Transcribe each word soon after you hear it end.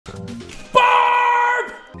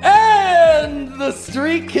Barb! And the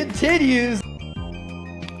streak continues.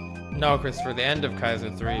 No, Christopher, the end of Kaiser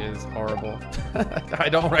 3 is horrible. I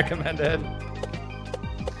don't recommend it.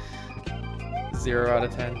 0 out of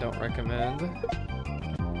 10, don't recommend.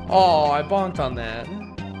 Oh, I bonked on that.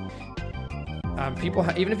 People,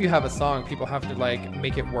 even if you have a song, people have to like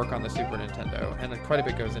make it work on the Super Nintendo, and quite a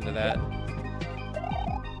bit goes into that.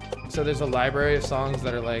 So there's a library of songs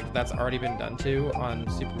that are like, that's already been done to on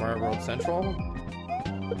Super Mario World Central.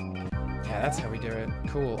 Yeah, that's how we do it.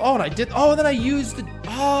 Cool. Oh, and I did, oh, and then I used the,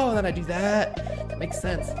 oh, and then I do that. That makes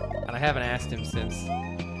sense. And I haven't asked him since.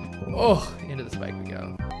 Oh, into the spike we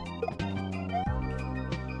go.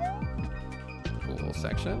 Cool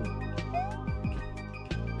section.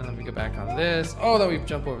 And then we go back on this. Oh, then we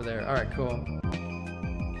jump over there. All right, cool.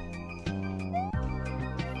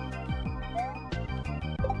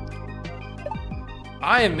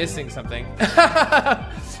 I am missing something.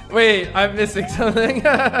 Wait, I'm missing something.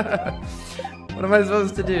 What am I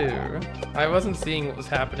supposed to do? I wasn't seeing what was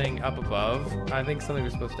happening up above. I think something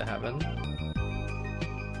was supposed to happen.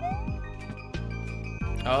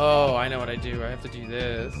 Oh, I know what I do. I have to do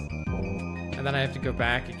this. And then I have to go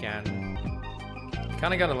back again.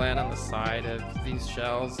 Kind of got to land on the side of these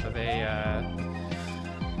shells. Are they,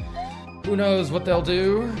 who knows what they'll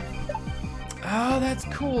do? Oh, that's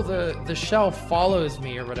cool. The shell follows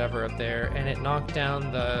me or whatever up there, and it knocked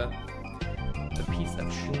down the piece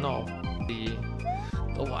of snow. The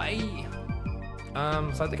light.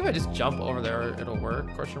 So I think if I just jump over there, it'll work.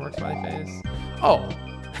 Question mark, smiley face. Oh,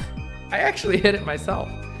 I actually hit it myself.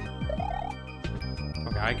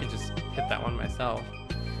 Okay, I could just hit that one myself.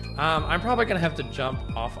 I'm probably gonna have to jump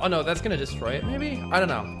off. Oh no, that's gonna destroy it maybe? I don't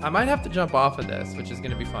know. I might have to jump off of this, which is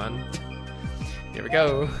gonna be fun. Here we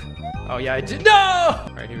go. Oh yeah, I did. No!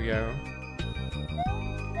 All right, here we go.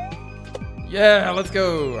 Yeah, let's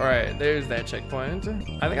go. All right, there's that checkpoint.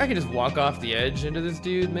 I think I can just walk off the edge into this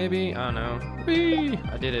dude, maybe. I don't know. Whee!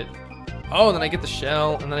 I did it. Oh, and then I get the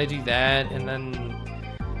shell, and then I do that, and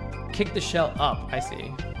then kick the shell up. I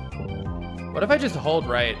see. What if I just hold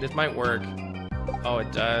right? This might work. Oh,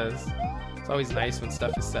 it does. It's always nice when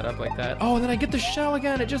stuff is set up like that. Oh, and then I get the shell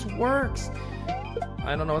again. It just works.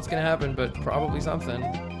 I don't know what's gonna happen, but probably something.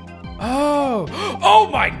 Oh! Oh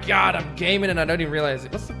my god, I'm gaming and I don't even realize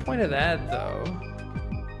it. What's the point of that, though?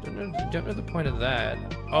 Don't know the point of that.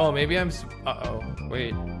 Oh, maybe I'm... Uh-oh.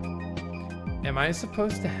 Wait. Am I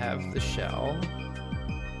supposed to have the shell?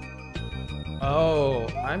 Oh,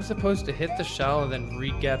 I'm supposed to hit the shell and then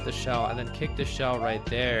re-get the shell and then kick the shell right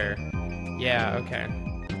there. Yeah, okay.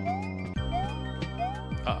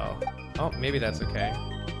 Uh-oh. Oh, maybe that's okay.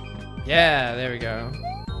 Yeah, there we go.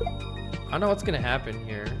 I don't know what's gonna happen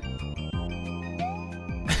here.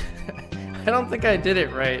 I don't think I did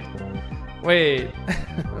it right. Wait.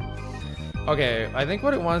 Okay, I think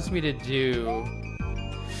what it wants me to do...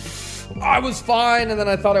 I was fine, and then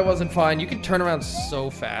I thought I wasn't fine. You can turn around so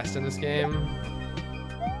fast in this game.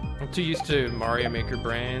 I'm too used to Mario Maker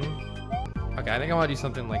brain. Okay, I think I want to do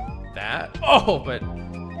something like that. Oh, but...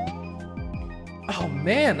 Oh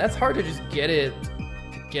man, that's hard to just get it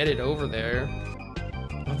over there.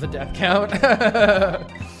 Of the death count.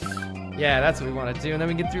 Yeah, that's what we want to do, and then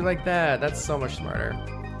we get through like that. That's so much smarter.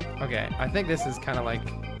 Okay, I think this is kind of like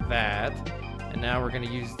that, and now we're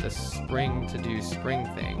gonna use the spring to do spring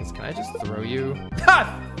things. Can I just throw you?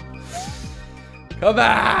 Come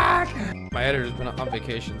back! My editor's been on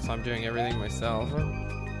vacation, so I'm doing everything myself.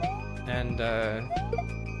 And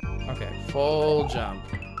okay, full jump.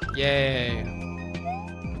 Yay!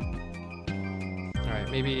 All right,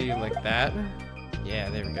 maybe like that. Yeah,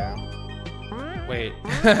 there we go. Wait.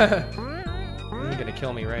 This is gonna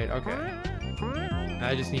kill me, right? Okay.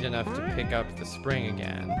 I just need enough to pick up the spring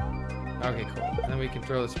again. Okay, cool. And then we can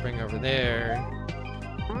throw the spring over there.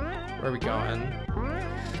 Where are we going?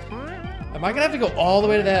 Am I gonna have to go all the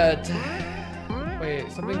way to that?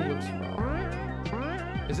 Wait, something looks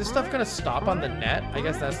wrong. Is this stuff gonna stop on the net? I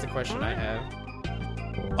guess that's the question I have.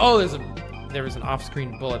 Oh, there was an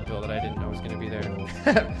off-screen bullet bill that I didn't know was gonna be there.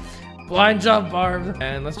 Blind jump, Barb.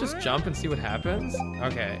 And let's just jump and see what happens.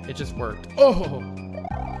 Okay, it just worked. Oh!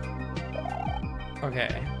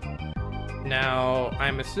 Okay. Now,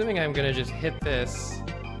 I'm assuming I'm gonna just hit this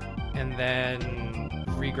and then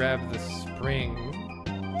re-grab the spring.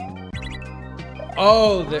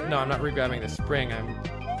 Oh, no, I'm not re-grabbing the spring.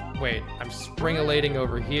 I'm spring-elating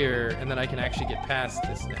over here, and then I can actually get past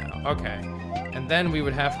this now. Okay. And then we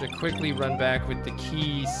would have to quickly run back with the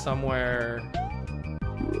key somewhere...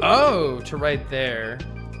 Oh, to right there.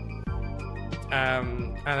 I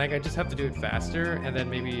think I just have to do it faster, and then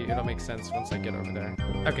maybe it'll make sense once I get over there.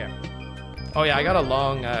 Okay. Oh yeah, I got a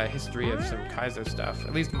long history of some Kaizo stuff.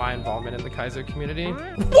 At least my involvement in the Kaizo community.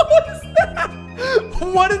 What was that?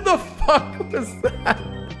 What in the fuck was that?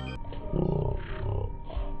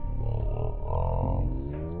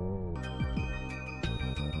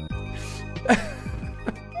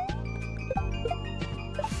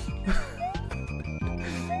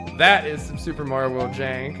 That is some Super Mario World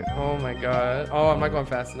jank. Oh my god. Oh, I'm not going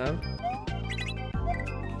fast enough.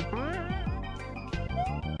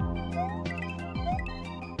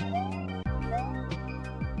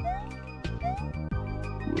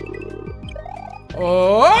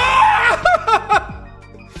 Oh!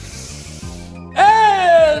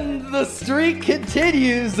 And the streak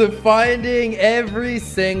continues of finding every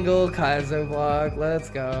single Kaizo block.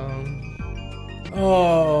 Let's go.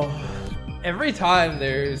 Oh. Every time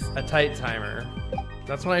there's a tight timer,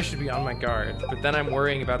 that's when I should be on my guard. But then I'm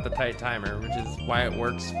worrying about the tight timer, which is why it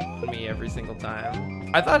works for me every single time.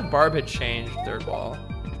 I thought Barb had changed third wall.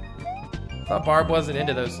 I thought Barb wasn't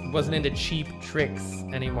into cheap tricks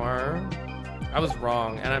anymore. I was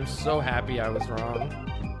wrong, and I'm so happy I was wrong.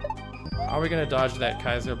 How are we gonna dodge that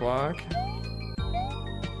Kaiser block?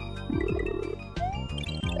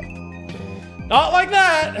 Not like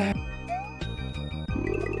that!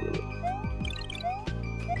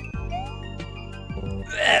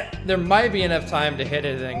 There might be enough time to hit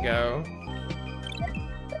it and go.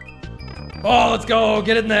 Oh, let's go,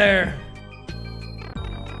 get in there.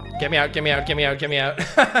 Get me out, get me out, get me out, get me out.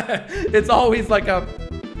 It's always like a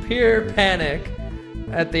pure panic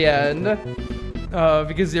at the end.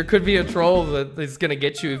 Because there could be a troll that is gonna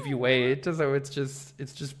get you if you wait. So it's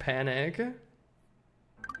just panic.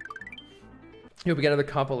 You'll be getting another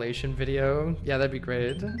compilation video. Yeah, that'd be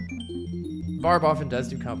great. Barb often does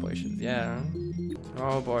do compilations, yeah.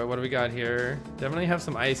 Oh boy, what do we got here? Definitely have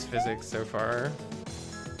some ice physics so far.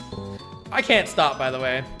 I can't stop, by the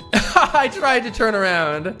way. I tried to turn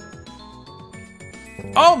around.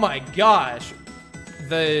 Oh my gosh.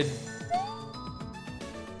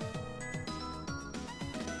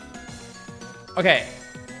 Okay.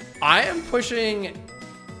 I am pushing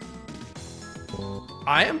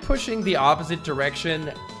the opposite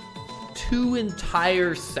direction 2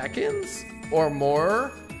 entire seconds or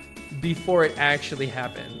more before it actually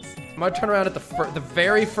happens. I'm gonna turn around at the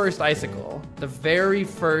very first icicle. The very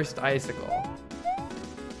first icicle.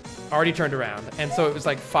 Already turned around. And so it was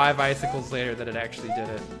like 5 icicles later that it actually did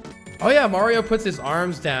it. Oh yeah, Mario puts his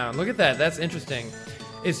arms down. Look at that, that's interesting.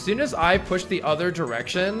 As soon as I push the other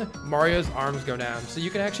direction, Mario's arms go down. So you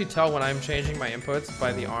can actually tell when I'm changing my inputs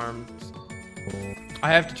by the arms. I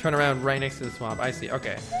have to turn around right next to the swamp. I see,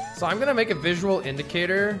 okay. So I'm gonna make a visual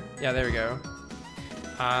indicator. Yeah, there we go.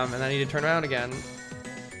 And I need to turn around again.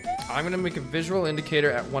 I'm gonna make a visual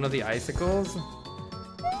indicator at one of the icicles.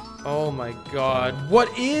 Oh my god,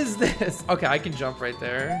 what is this? Okay, I can jump right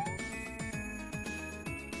there.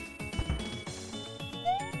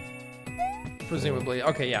 Presumably,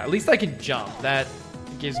 okay, yeah, at least I can jump. That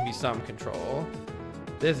gives me some control.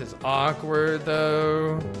 This is awkward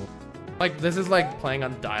though. Like, this is like playing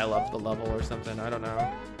on dial-up the level or something, I don't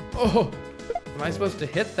know. Oh, am I supposed to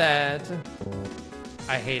hit that?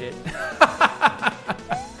 I hate it.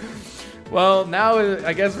 Well, now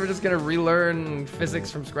I guess we're just gonna relearn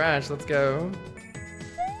physics from scratch. Let's go.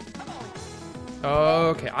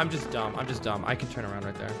 Okay, I'm just dumb. I'm just dumb. I can turn around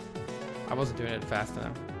right there. I wasn't doing it fast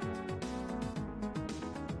enough.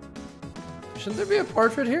 Shouldn't there be a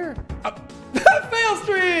portrait here? Fail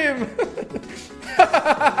stream!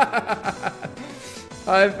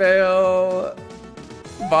 I fail.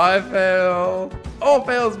 Bye, fail. Oh,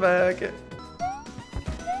 fail's back.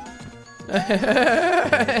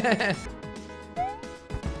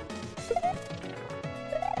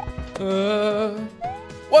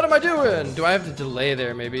 What am I doing? Do I have to delay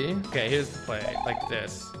there maybe? Okay, here's the play, like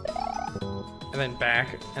this. And then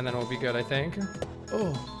back, and then we'll be good, I think.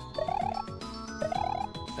 Oh.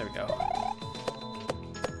 There we go.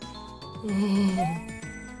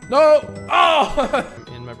 No! Oh!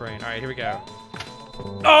 In my brain. All right, here we go.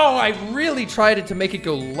 Oh, I really tried it to make it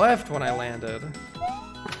go left when I landed.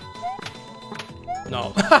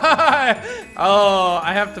 No. Oh,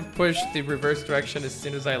 I have to push the reverse direction as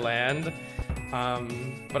soon as I land.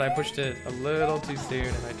 But I pushed it a little too soon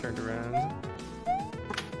and I turned around.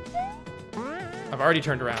 I've already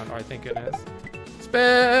turned around. Oh, thank goodness.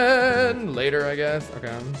 Spin! Later, I guess.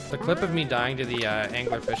 Okay. The clip of me dying to the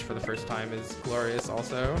anglerfish for the first time is glorious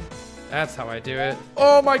also. That's how I do it.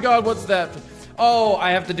 Oh my god, what's that? Oh,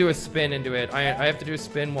 I have to do a spin into it. I have to do a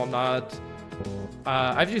spin while not...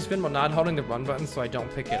 I have to do a spin while not holding the run button so I don't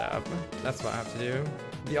pick it up. That's what I have to do.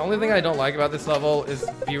 The only thing I don't like about this level is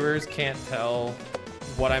viewers can't tell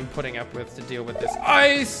what I'm putting up with to deal with this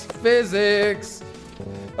ice physics.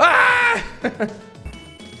 Ah! Alright.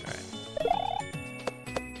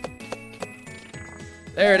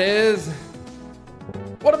 There it is.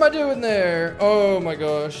 What am I doing there? Oh my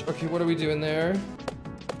gosh. Okay, what are we doing there?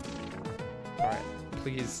 Alright,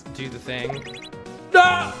 please do the thing.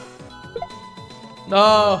 No!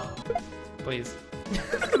 No! Please.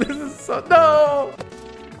 This is so, no!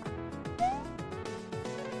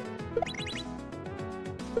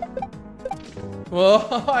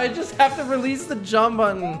 Well, I just have to release the jump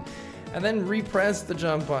button and then repress the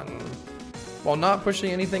jump button while not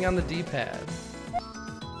pushing anything on the D-pad.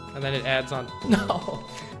 And then it adds on. No.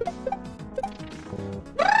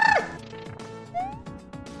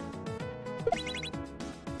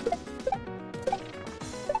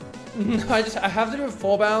 I have to do a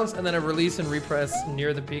full bounce and then a release and repress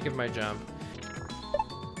near the peak of my jump.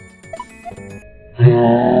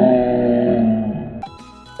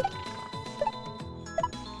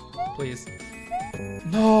 Please.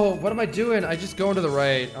 No, what am I doing? I just go into the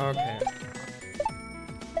right. Okay.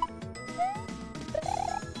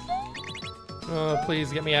 Oh,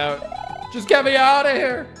 please get me out. Just get me out of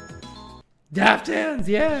here. Daft hands,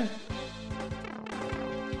 yeah.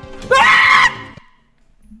 Ah!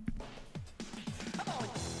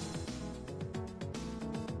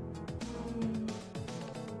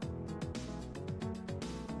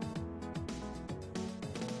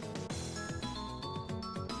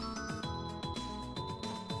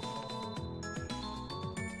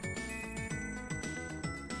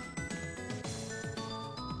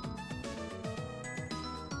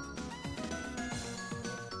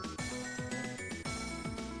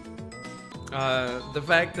 The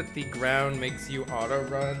fact that the ground makes you auto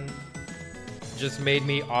run just made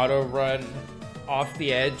me auto run off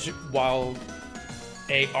the edge while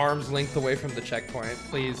a arm's length away from the checkpoint.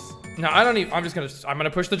 Please. No, I don't even. I'm gonna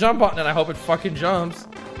push the jump button and I hope it fucking jumps.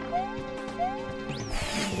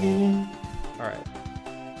 All right.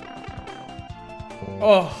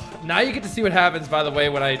 Oh, now you get to see what happens, by the way,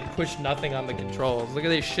 when I push nothing on the controls. Look at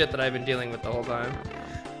this shit that I've been dealing with the whole time.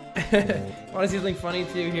 Want to see something funny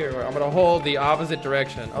too here? Where I'm gonna hold the opposite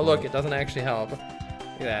direction. Oh look, it doesn't actually help. Look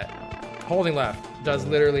at that. Holding left does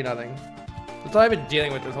literally nothing. That's all I've been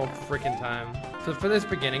dealing with this whole freaking time. So for this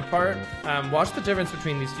beginning part, watch the difference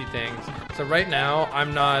between these two things. So right now,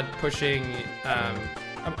 I'm not pushing.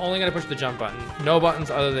 I'm only gonna push the jump button. No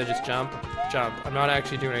buttons other than just jump, jump. I'm not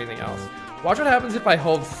actually doing anything else. Watch what happens if I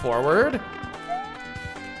hold forward.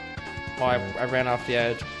 Oh, I ran off the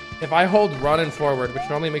edge. If I hold run and forward, which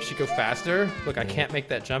normally makes you go faster, look, I can't make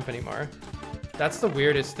that jump anymore. That's the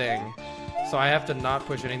weirdest thing. So I have to not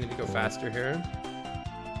push anything to go faster here.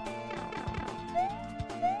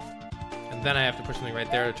 And then I have to push something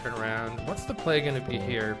right there to turn around. What's the play gonna be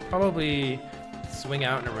here? Probably swing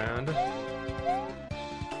out and around.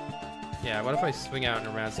 Yeah, what if I swing out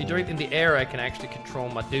and around? See, in the air, I can actually control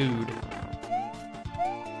my dude.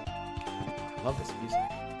 I love this music.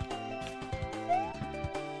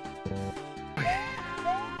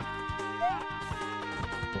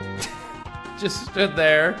 Just stood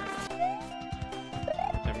there.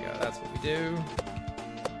 There we go, that's what we do.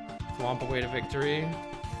 Thwomp away to victory.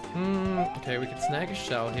 Okay, we can snag a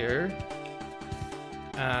shell here.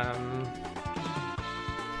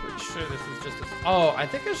 Pretty sure this is just a... Oh, I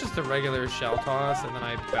think it's just a regular shell toss, and then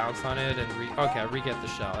I bounce on it and okay, I re-get the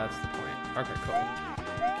shell, that's the point. Okay, cool.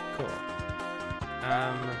 Cool.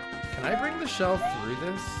 Can I bring the shell through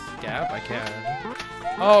this gap? I can.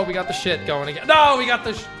 Oh, we got the shit going again. No, we got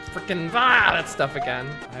the freaking that stuff again.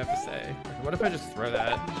 I have to say. Okay, what if I just throw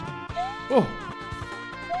that? Oh.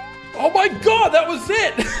 Oh my god, that was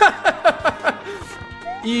it!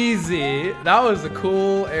 Easy. That was a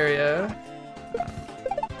cool area.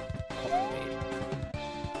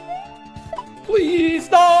 Please,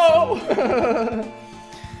 no!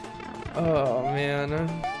 Oh man.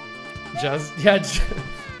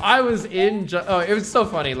 I was in oh, it was so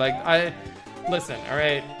funny. Like, listen, all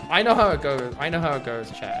right? I know how it goes. I know how it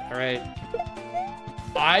goes, chat, all right?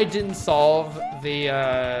 I didn't solve the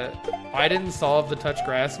touch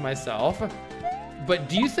grass myself, but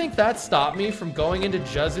do you think that stopped me from going into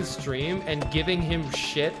Juzz's stream and giving him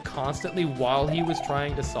shit constantly while he was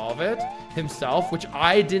trying to solve it himself, which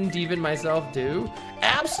I didn't even myself do?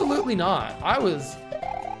 Absolutely not. I was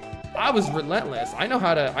relentless. I know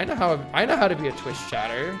how to be a Twitch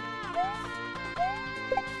chatter.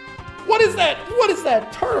 What is that? What is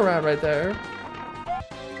that turnaround right there?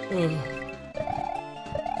 Ugh.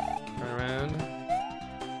 Turn around.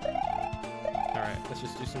 All right, let's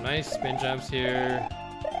just do some nice spin jumps here.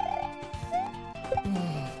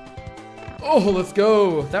 Oh, Oh, let's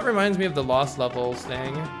go. That reminds me of the Lost Levels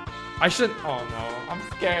thing. I should, oh no, I'm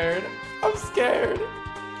scared. I'm scared.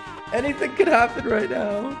 Anything could happen right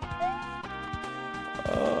now.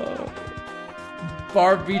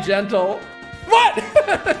 Barb, be gentle. What?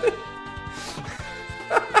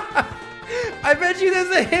 I bet you there's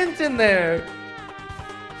a hint in there.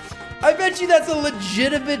 I bet you that's a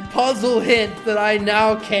legitimate puzzle hint that I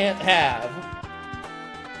now can't have.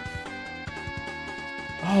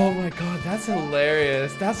 Oh my god, that's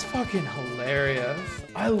hilarious. That's fucking hilarious.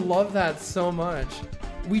 I love that so much.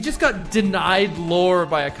 We just got denied lore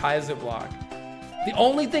by a Kaiser block. The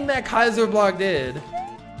only thing that Kaiser block did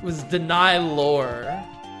was deny lore.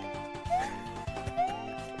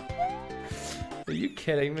 Are you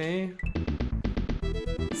kidding me?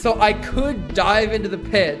 So I could dive into the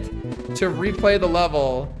pit to replay the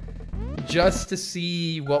level just to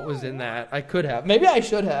see what was in that. I could have. Maybe I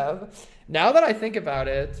should have. Now that I think about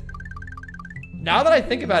it,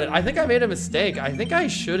 I think I made a mistake. I think I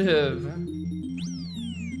should have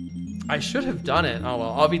done it. Oh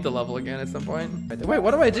well, I'll beat the level again at some point. Wait,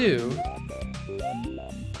 what do I do?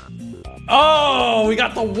 Oh, we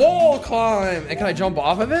got the wall climb. And can I jump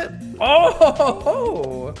off of it?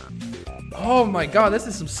 Oh, oh my god, this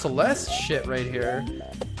is some Celeste shit right here.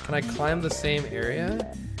 Can I climb the same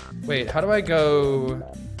area? Wait, how do I go?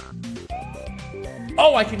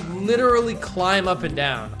 Oh, I can literally climb up and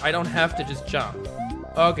down. I don't have to just jump.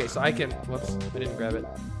 Okay, so I can, whoops, I didn't grab it.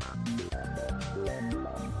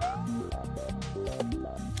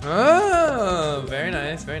 Oh, very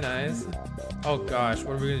nice, very nice. Oh gosh,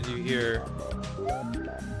 what are we gonna do here?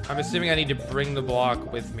 I'm assuming I need to bring the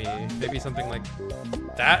block with me. Maybe something like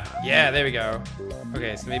that? Yeah, there we go.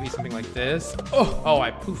 Okay, so maybe something like this. Oh,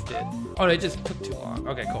 I poofed it. Oh, it just took too long.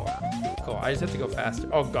 Okay, cool. Cool, I just have to go faster.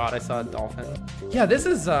 Oh god, I saw a dolphin. Yeah, this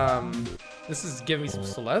is giving me some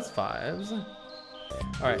Celeste vibes.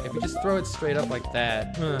 All right, if we just throw it straight up like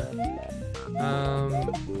that.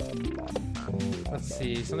 Let's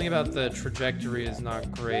see, something about the trajectory is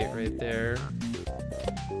not great right there.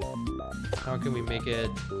 How can we make it,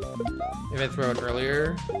 if I throw it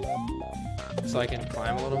earlier, so I can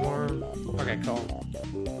climb a little more? Okay, cool.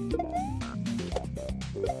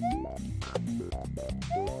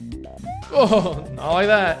 Oh, not like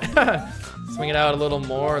that. Swing it out a little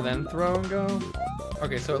more, then throw and go.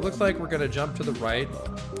 Okay, so it looks like we're gonna jump to the right,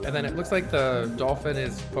 and then it looks like the dolphin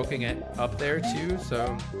is poking it up there too,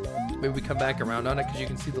 so maybe we come back around on it because you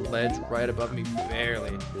can see the ledge right above me,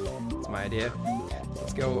 barely. That's my idea.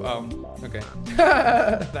 Let's go, okay.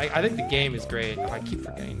 I think the game is great. Oh, I keep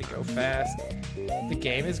forgetting to go fast. The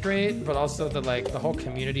game is great, but also the whole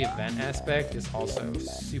community event aspect is also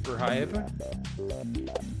super hype.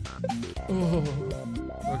 Ooh.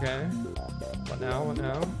 Okay. What now? What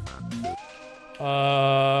now?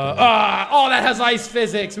 Oh, that has ice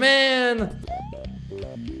physics, man!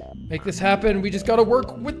 Make this happen. We just gotta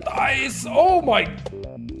work with the ice. Oh my.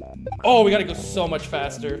 Oh, we gotta go so much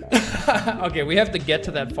faster. Okay, we have to get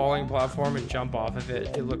to that falling platform and jump off of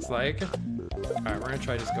it, it looks like. All right, we're gonna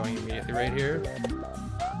try just going immediately right here.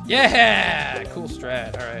 Yeah, cool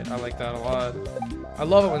strat. All right, I like that a lot. I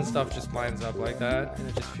love it when stuff just lines up like that and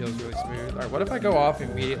it just feels really smooth. All right, what if I go off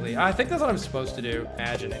immediately? I think that's what I'm supposed to do.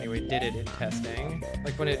 Imagine anyway, did it in testing.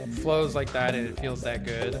 Like when it flows like that and it feels that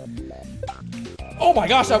good. Oh my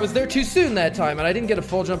gosh, I was there too soon that time and I didn't get a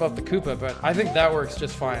full jump off the Koopa, but I think that works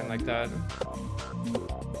just fine like that.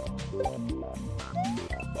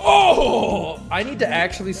 Oh, I need to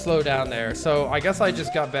actually slow down there. So I guess I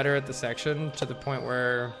just got better at the section to the point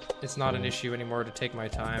where it's not an issue anymore to take my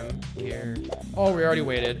time here. Oh, we already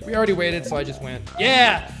waited. We already waited, so I just went.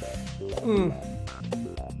 Yeah.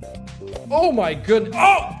 Oh my goodness.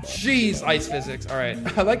 Oh, jeez, ice physics. All right,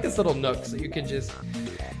 I like this little nook so you can just.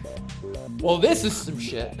 Well, this is some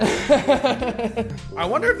shit. I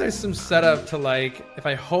wonder if there's some setup to like, if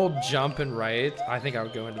I hold jump and right, I think I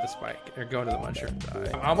would go into the spike, or go into the muncher and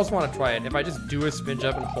die. I almost want to try it. If I just do a spin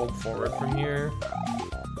jump and hold forward from here,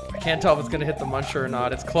 I can't tell if it's gonna hit the muncher or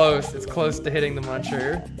not. It's close to hitting the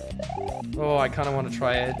muncher. Oh, I kind of want to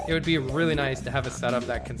try it. It would be really nice to have a setup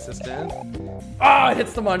that consistent. Oh, it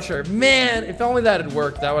hits the muncher. Man, if only that had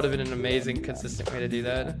worked, that would have been an amazing, consistent way to do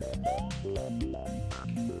that.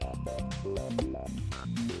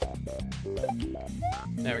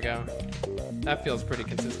 There we go. That feels pretty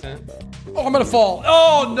consistent. Oh, I'm gonna fall.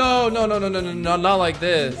 Oh, no, not like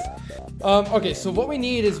this. Okay, so what we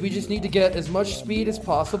need is we just need to get as much speed as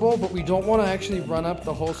possible, but we don't want to actually run up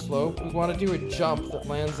the whole slope. We want to do a jump that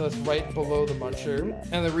lands us right below the muncher.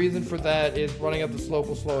 And the reason for that is running up the slope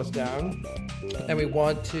will slow us down. And we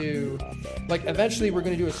want to, like, eventually we're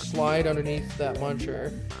going to do a slide underneath that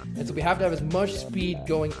muncher. And so we have to have as much speed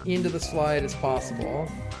going into the slide as possible.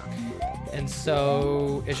 And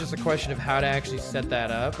so it's just a question of how to actually set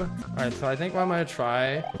that up. All right, so I think what I'm gonna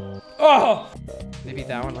try, oh, maybe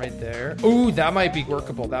that one right there. Ooh, that might be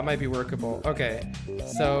workable. That might be workable. Okay,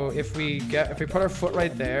 so if we put our foot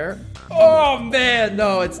right there. Oh man,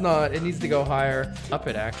 no, it's not. It needs to go higher. Up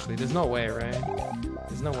it actually. There's no way, right?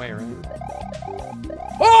 There's no way, right?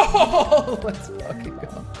 Oh, let's fucking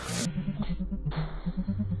go.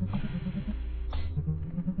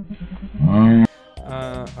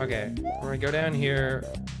 Okay, we're gonna go down here.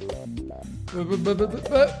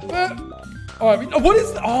 Oh, I mean, what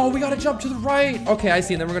is? Oh, we gotta jump to the right. Okay, I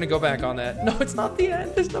see. And then we're gonna go back on that. No, it's not the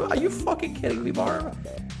end. There's no. Are you fucking kidding me, Barb?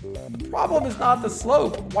 The problem is not the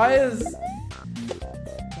slope. Why isn't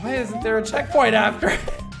there a checkpoint after?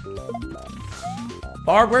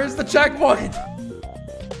 Barb, where's the checkpoint?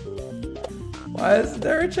 Why isn't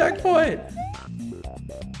there a checkpoint?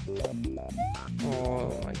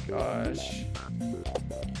 Oh my gosh.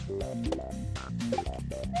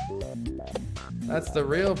 That's the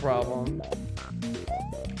real problem.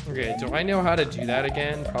 Okay, do I know how to do that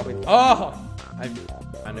again? Probably. Oh! I'm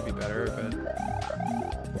trying to be better, but...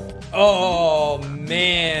 Oh,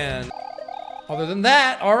 man. Other than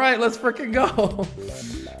that, all right, let's freaking go.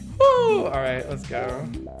 Woo! All right, let's go.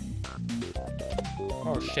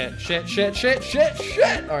 Oh, shit, shit, shit, shit, shit,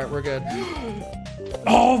 shit. All right, we're good.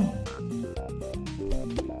 Oh!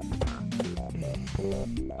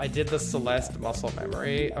 I did the Celeste muscle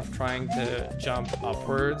memory of trying to jump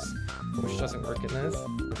upwards, which doesn't work in this. I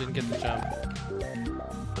didn't get the jump.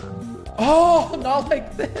 Oh, not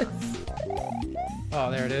like this. Oh,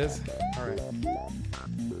 there it is. All right. Oh,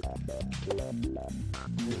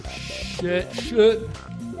 shit, shit.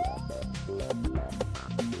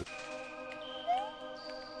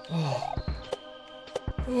 Oh.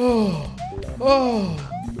 Oh. Oh.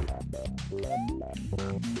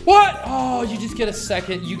 What? Oh, you just get a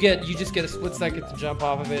second. You just get a split second to jump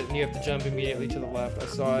off of it, and you have to jump immediately to the left. I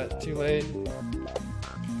saw it. Too late.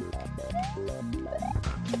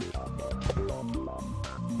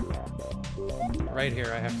 Right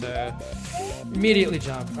here, I have to immediately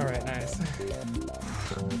jump. All right, nice.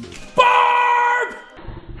 Barb!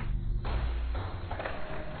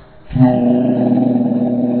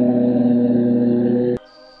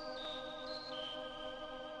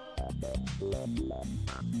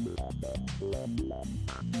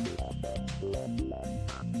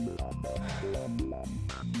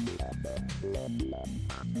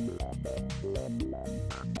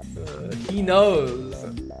 He knows.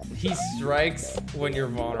 He strikes when you're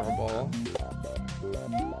vulnerable.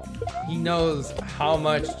 He knows how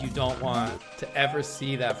much you don't want to ever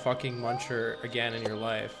see that fucking muncher again in your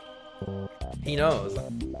life. He knows.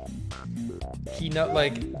 He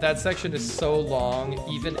like, that section is so long,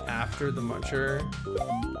 even after the muncher.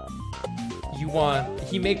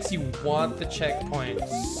 He makes you want the checkpoint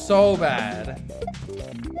so bad.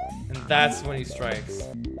 And that's when he strikes.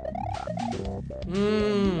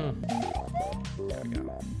 There we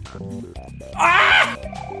go. Ah!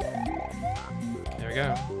 There we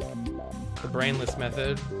go. The brainless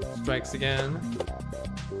method strikes again.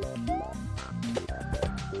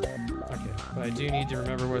 Okay, but I do need to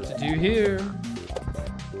remember what to do here.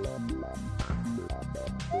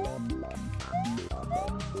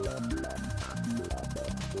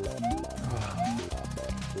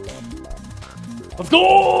 Let's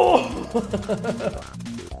go!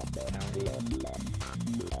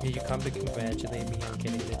 Did you come to congratulate me on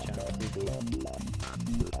getting the jump, Ruby?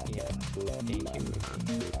 Yeah, thank you, Ruby.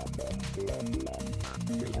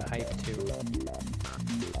 Are you hyped too?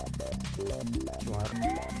 You want?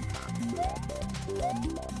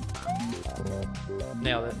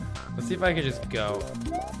 Nailed it. Let's see if I can just go.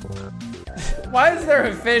 Why is there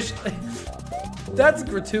a fish? That's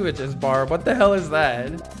gratuitous, Barb. What the hell is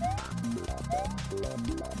that?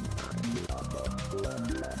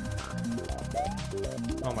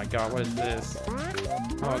 Oh my god, what is this?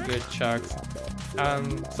 Oh, good, chucks.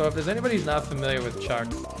 So if there's anybody who's not familiar with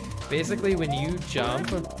chucks, basically when you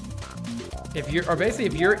jump, if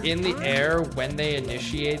you're in the air when they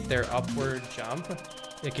initiate their upward jump,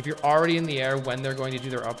 like if you're already in the air when they're going to do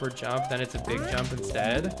their upward jump, then it's a big jump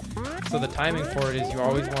instead. So the timing for it is you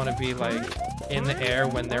always want to be like in the air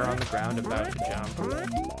when they're on the ground about to jump.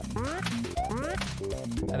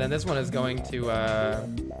 And then this one is going to,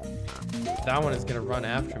 that one is gonna run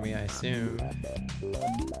after me, I assume.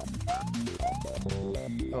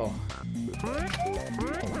 Oh.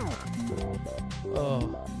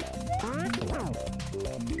 Oh.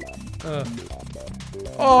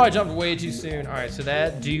 Oh, I jumped way too soon. All right, so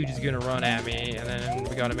that dude is gonna run at me, and then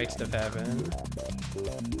we gotta make stuff happen.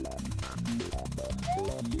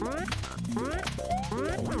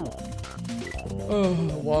 Oh,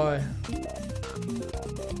 why?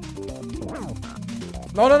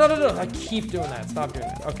 No, no, no, no, no. I keep doing that. Stop doing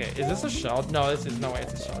that. Okay, is this a shell? No, this is no way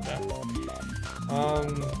it's a shell jump.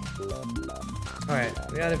 Alright,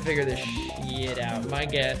 we gotta figure this shit out. My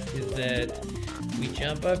guess is that we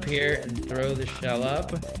jump up here and throw the shell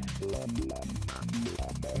up.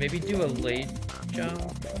 Maybe do a late jump.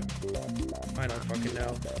 I don't fucking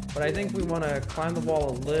know. But I think we want to climb the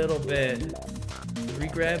wall a little bit,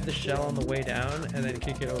 re-grab the shell on the way down, and then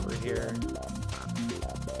kick it over here.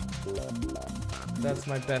 That's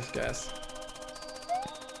my best guess.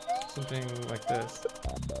 Something like this.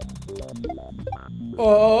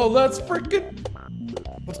 Oh, let's freaking...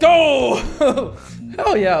 Let's go!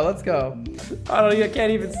 Hell yeah, let's go. I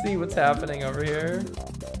can't even see what's happening over here.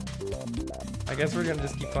 I guess we're gonna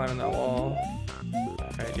just keep climbing that wall.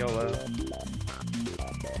 Alright, YOLO.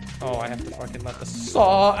 Oh, I have to fucking let the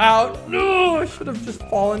saw out. No, I should have just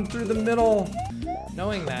fallen through the middle.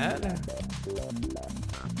 Knowing that.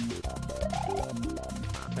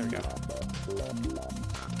 There we go.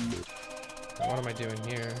 What am I doing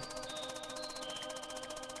here?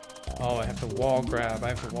 Oh, I have to wall grab.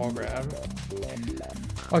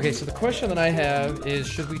 Okay, so the question that I have is,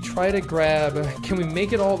 should we try to grab... Can we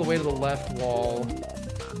make it all the way to the left wall?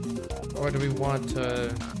 Or do we want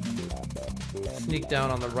to sneak down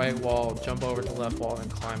on the right wall, jump over to the left wall, and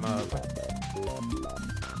climb up?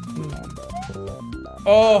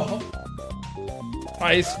 Oh!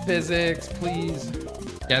 Ice physics, please.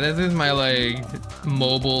 Yeah, this is my, like,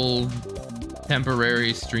 mobile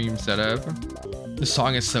temporary stream setup. The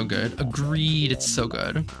song is so good. Agreed, it's so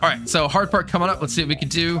good. All right, so hard part coming up. Let's see what we can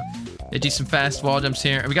do. They do some fast wall jumps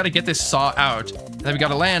here. And we got to get this saw out. And then we got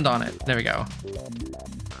to land on it. There we go.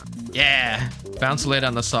 Yeah, bounce late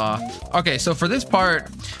on the saw. Okay, so for this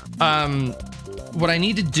part, what I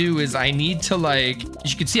need to do is I need to, like,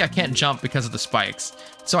 as you can see, I can't jump because of the spikes.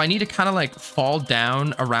 So I need to kind of like fall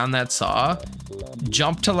down around that saw,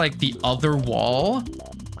 jump to like the other wall,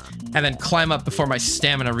 and then climb up before my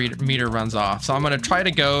stamina meter runs off. So I'm gonna try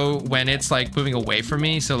to go when it's like moving away from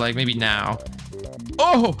me. So like maybe now.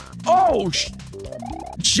 Oh,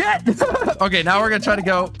 shit. Okay, now we're gonna try to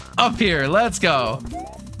go up here. Let's go.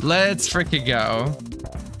 Let's freaking go.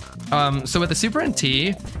 So with the Super NT,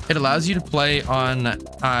 it allows you to play on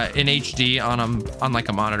in HD on like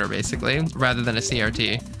a monitor basically, rather than a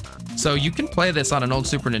CRT. So you can play this on an old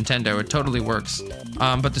Super Nintendo. It totally works.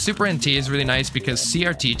 But the Super NT is really nice because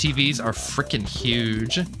CRT TVs are freaking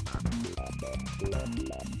huge.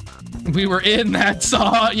 We were in that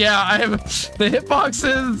saw. Yeah, I have the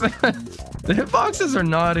hitboxes. The hitboxes are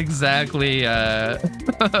not exactly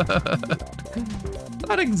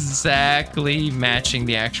not exactly matching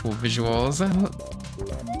the actual visuals.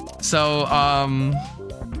 So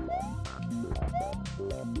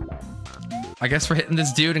I guess we're hitting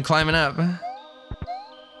this dude and climbing up.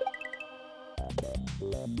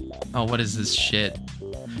 Oh, what is this shit?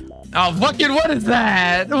 Oh, fucking what is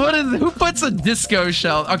that? Who puts a disco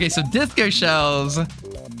shell? Okay, so disco shells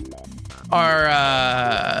are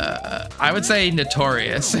I would say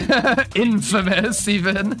notorious. Infamous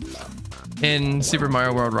even in Super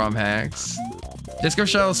Mario World ROM hacks. Disco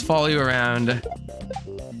shells follow you around,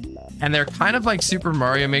 and they're kind of like Super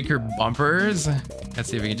Mario Maker bumpers. Let's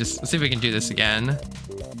see if we can do this again.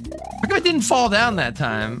 How come it didn't fall down that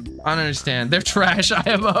time? I don't understand. They're trash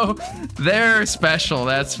IMO. They're special,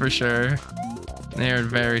 that's for sure. They're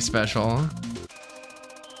very special.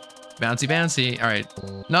 Bouncy, bouncy. All right.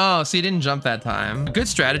 No, see, it didn't jump that time. A good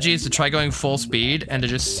strategy is to try going full speed and to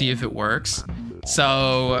just see if it works.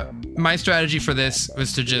 So my strategy for this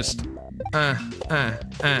was to just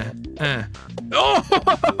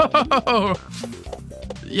Oh!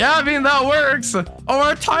 Yeah, I mean, that works. Oh,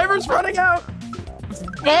 our timer's running out.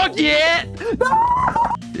 Fuck yeah.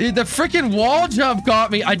 The freaking wall jump got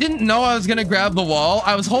me. I didn't know I was gonna grab the wall.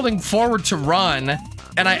 I was holding forward to run,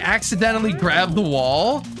 and I accidentally grabbed the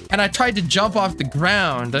wall, and I tried to jump off the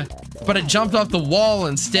ground, but it jumped off the wall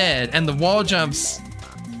instead, and the wall jumps...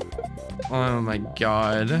 Oh my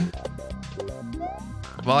god.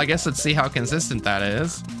 Well, I guess let's see how consistent that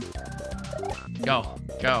is. Go,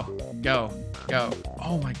 go, go, go.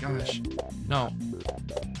 Oh my gosh. No.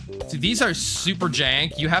 So these are super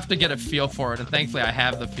jank. You have to get a feel for it, and thankfully I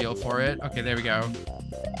have the feel for it. Okay, there we go.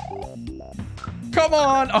 Come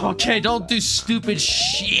on. Okay, don't do stupid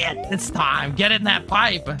shit this time. Get in that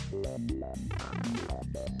pipe.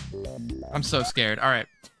 I'm so scared. All right.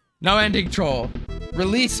 No ending troll.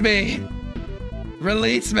 Release me.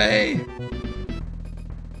 Release me.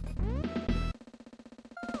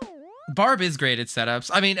 Barb is great at setups.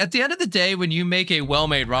 I mean, at the end of the day, when you make a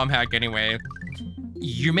well-made ROM hack anyway,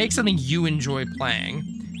 you make something you enjoy playing.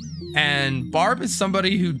 And Barb is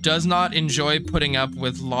somebody who does not enjoy putting up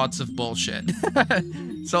with lots of bullshit.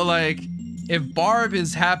 So like, if Barb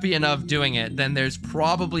is happy enough doing it, then there's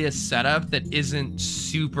probably a setup that isn't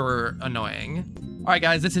super annoying. All right,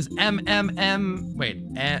 guys, this is MMM. Wait,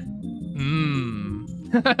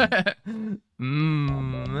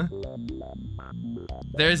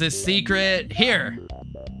 There's a secret here.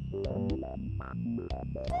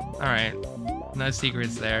 All right, no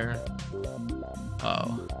secrets there.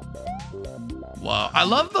 Oh. Whoa, I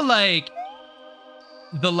love the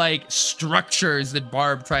like structures that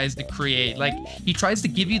Barb tries to create. Like, he tries to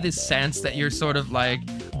give you this sense that you're sort of like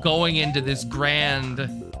going into this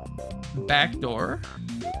grand back door.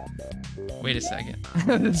 Wait a second.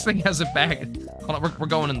 This thing has a back. Hold on, we're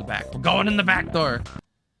going in the back. We're going in the back door.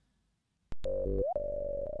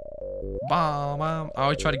 I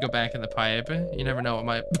always try to go back in the pipe. You never know what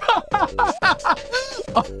might.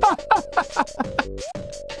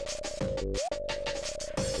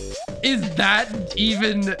 Is that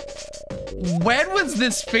even... When was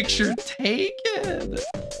this picture taken?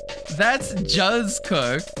 That's Juz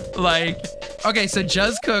Cook. Like, okay, so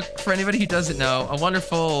Juz Cook, for anybody who doesn't know, a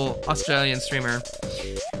wonderful Australian streamer.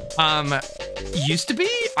 Used to be,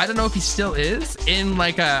 I don't know if he still is, in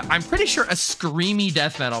like a, I'm pretty sure a screamy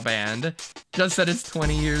death metal band. Just that it's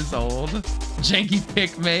 20 years old. Janky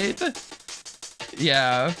pick mate.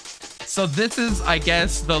 Yeah. So this is, I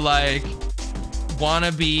guess, the like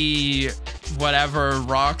wannabe whatever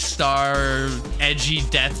rock star edgy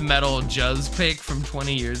death metal Juz pick from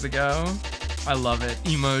 20 years ago. I love it.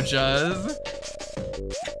 Emo Juz.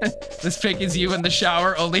 This pic is you in the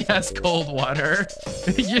shower, only has cold water.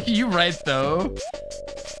 You right though.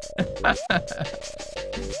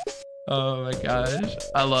 Oh my gosh.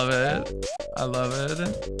 I love it. I love it.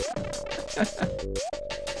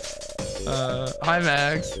 Hi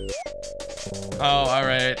Max. Oh, all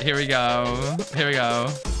right. Here we go. Here we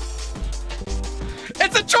go.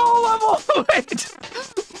 It's a troll level! Wait!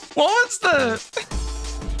 What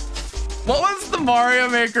was the Mario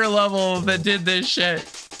Maker level that did this shit?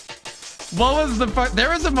 What was the fuck? There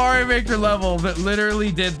was a Mario Maker level that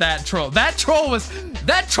literally did that troll. That troll was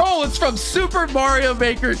from Super Mario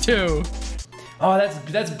Maker 2. Oh,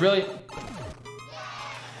 that's brilliant.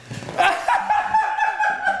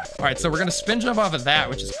 All right, so we're gonna spin jump off of that,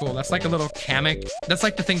 which is cool. That's like a little Kamek. That's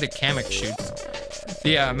like the thing that Kamek shoots.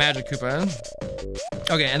 The Magic Koopa.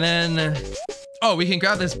 Okay, and then, oh, we can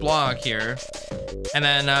grab this block here. And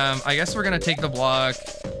then I guess we're gonna take the block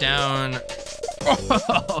down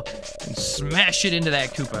and smash it into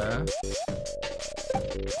that Koopa.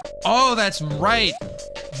 Oh, that's right.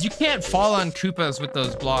 You can't fall on Koopas with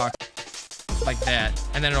those blocks like that.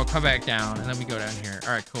 And then it'll come back down and then we go down here.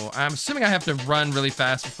 All right, cool. I'm assuming I have to run really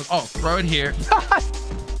fast. Oh, throw it here.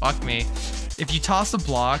 Fuck me. If you toss a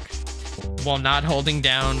block while not holding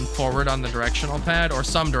down forward on the directional pad or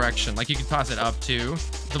some direction, like you can toss it up too,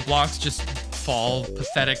 the blocks just fall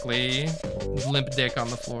pathetically limp dick on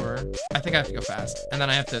the floor. I think I have to go fast. And then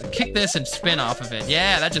I have to kick this and spin off of it.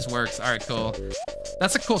 Yeah, that just works. All right, cool.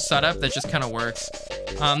 That's a cool setup that just kind of works.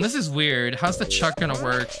 This is weird. How's the chuck gonna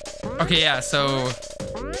work? Okay, yeah, so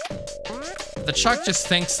the chuck just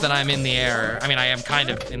thinks that I'm in the air. I mean, I am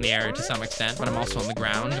kind of in the air to some extent, but I'm also on the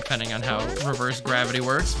ground, depending on how reverse gravity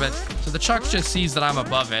works. But so the chuck just sees that I'm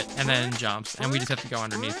above it and then jumps, and we just have to go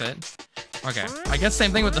underneath it. Okay, I guess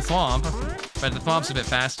same thing with the thwomp, but the thwomp's a bit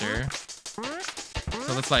faster.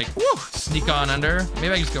 So let's like, woo, sneak on under. Maybe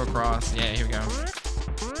I can just go across. Yeah, here we go.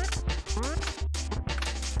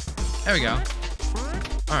 There we go.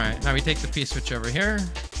 All right, now we take the P-switch over here.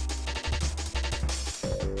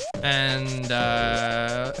 And,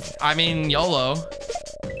 I mean, YOLO.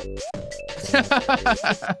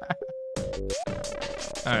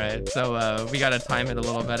 All right, so we gotta time it a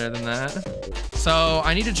little better than that. So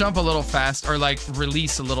I need to jump a little fast, or like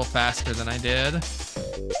release a little faster than I did.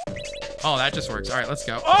 Oh, that just works. All right, let's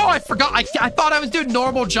go. Oh, I forgot. I thought I was doing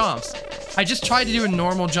normal jumps. I just tried to do a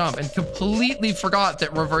normal jump and completely forgot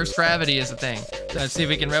that reverse gravity is a thing. Let's see if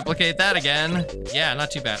we can replicate that again. Yeah,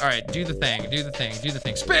 not too bad. All right, do the thing, do the thing, do the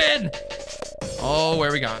thing. Spin! Oh, where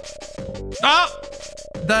are we going? Oh!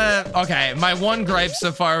 Okay, my one gripe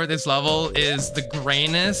so far with this level is the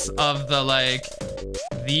grayness of the, like,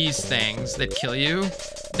 these things that kill you.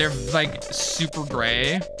 They're, like, super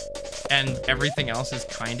gray, and everything else is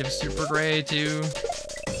kind of super gray, too.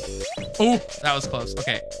 Oh, that was close.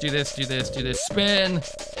 Okay, do this, do this, do this. Spin!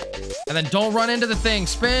 And then don't run into the thing.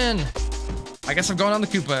 Spin! I guess I'm going on the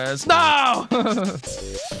Koopas. No!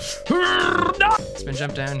 No! Spin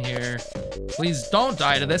jump down here. Please don't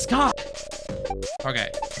die to this. God! Okay.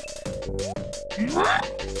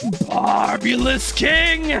 Barbulous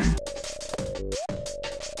King!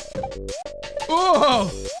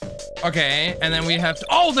 Oh! Okay, and then we have to...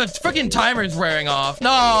 Oh, the freaking timer's wearing off.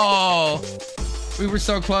 No! We were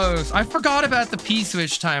so close. I forgot about the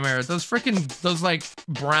P-switch timer. Those freaking... Those, like,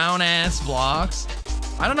 brown-ass blocks.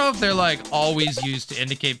 I don't know if they're, like, always used to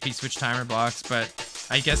indicate P-switch timer blocks, but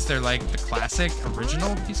I guess they're, like, the classic,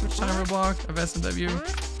 original P-switch timer block of SMW.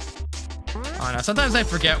 I don't know. Sometimes I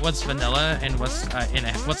forget what's vanilla and what's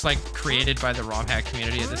what's like created by the Romhack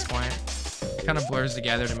community at this point. It kind of blurs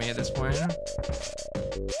together to me at this point.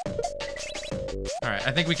 All right,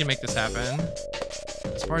 I think we can make this happen.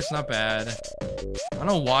 This part's not bad. I don't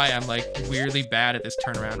know why I'm like weirdly bad at this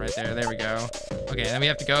turnaround right there. There we go. Okay, then we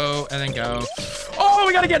have to go and then go. Oh,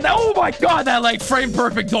 we gotta get that. Oh my God, that like frame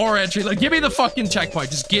perfect door entry. Like, give me the fucking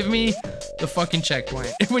checkpoint. Just give me the fucking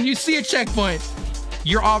checkpoint. When you see a checkpoint,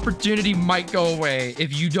 your opportunity might go away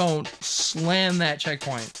if you don't slam that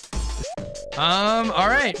checkpoint. All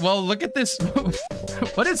right, well, look at this.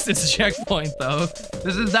 What is this checkpoint, though?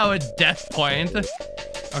 This is now a death point.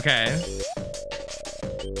 Okay.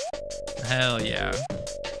 Hell yeah.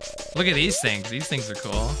 Look at these things. These things are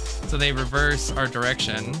cool. So they reverse our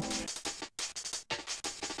direction.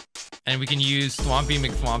 And we can use Swampy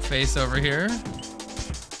McSwampface over here.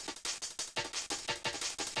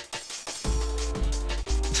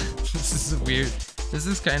 Weird. This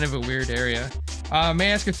is kind of a weird area. May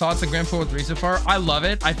I ask your thoughts on Grand Pool 3 so far? I love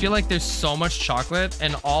it. I feel like there's so much chocolate,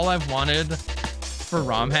 and all I've wanted for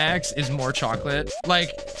Romhacks is more chocolate.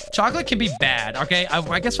 Like, chocolate can be bad, okay?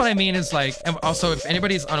 I guess what I mean is like, and also if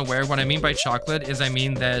anybody's unaware, what I mean by chocolate is I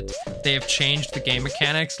mean that they have changed the game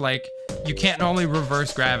mechanics. Like, you can't normally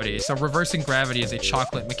reverse gravity. So reversing gravity is a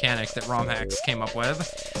chocolate mechanic that Romhacks came up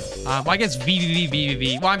with. Well, I guess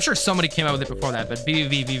VVV. Well, I'm sure somebody came up with it before that, but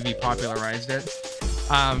VVV popularized it.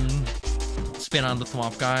 Spin on the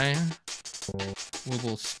Thwomp guy. We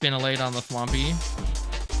will spinolate on the Thwompy.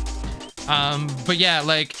 But yeah,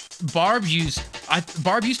 like Barb used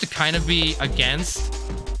to kind of be against,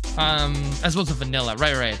 as well as the vanilla.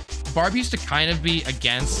 Right. Barb used to kind of be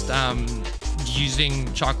against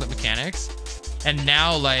using chocolate mechanics. And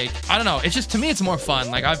now, like, I don't know, it's just, to me, it's more fun.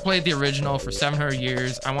 Like, I've played the original for 700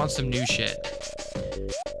 years. I want some new shit.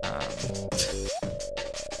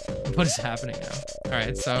 What is happening now? All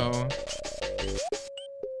right, so...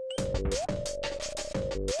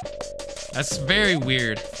 That's very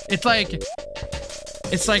weird. It's like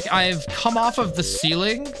I've come off of the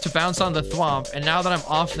ceiling to bounce on the Thwomp, and now that I'm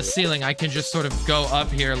off the ceiling, I can just sort of go up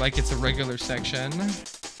here like it's a regular section.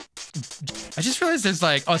 I just realized there's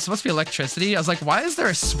like, oh, it's supposed to be electricity. I was like, why is there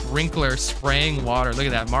a sprinkler spraying water? Look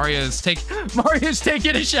at that. Mario's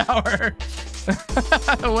taking a shower.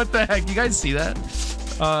 What the heck? You guys see that?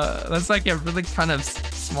 That's like a really kind of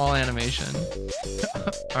small animation.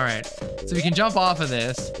 All right, so we can jump off of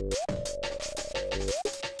this.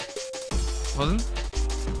 Wasn't?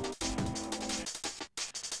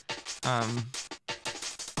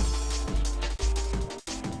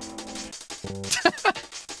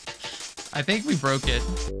 I think we broke it.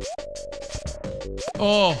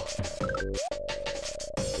 Oh.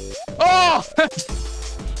 Oh!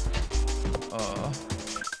 Oh.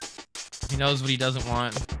 He knows what he doesn't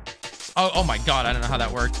want. Oh my God, I don't know how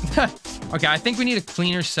that worked. Okay, I think we need a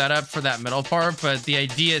cleaner setup for that middle part, but the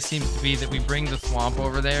idea seems to be that we bring the Thwomp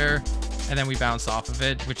over there and then we bounce off of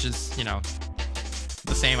it, which is, you know,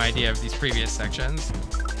 the same idea of these previous sections.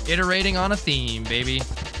 Iterating on a theme, baby.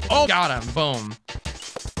 Oh, got him. Boom.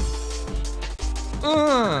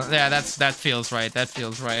 Yeah, that feels right. That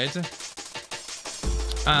feels right.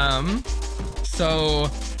 So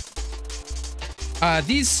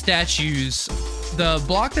these statues, the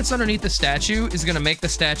block that's underneath the statue is gonna make the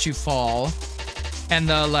statue fall, and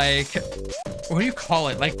the, like, what do you call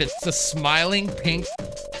it? Like the smiling pink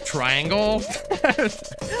triangle.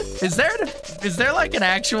 Is there like an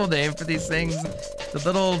actual name for these things?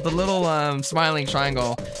 The little smiling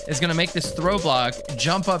triangle is gonna make this throw block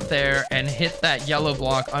jump up there and hit that yellow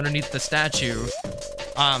block underneath the statue,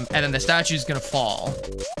 and then the statue's gonna fall.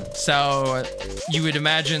 So you would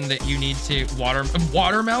imagine that you need to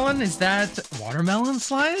watermelon? Is that watermelon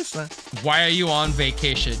slice? Why are you on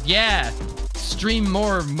vacation? Yeah, stream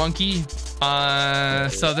more, monkey.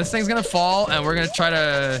 So this thing's gonna fall and we're gonna try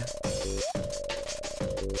to...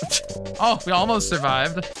 Oh, we almost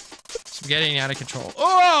survived. It's getting out of control.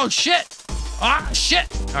 Oh, shit. Ah, shit.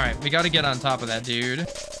 All right, we gotta get on top of that dude.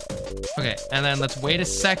 Okay, and then let's wait a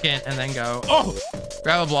second and then go. Oh,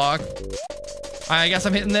 grab a block. I guess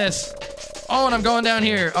I'm hitting this. Oh, and I'm going down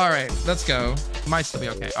here. All right, let's go. Might still be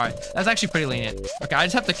okay. All right, that's actually pretty lenient. Okay, I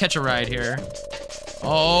just have to catch a ride here.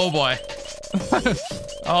 Oh boy.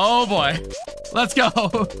 Oh boy. Let's go.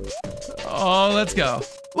 Oh, let's go.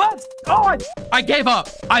 Let's go. I gave up.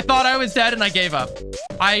 I thought I was dead and I gave up.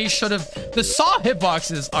 I should have. The saw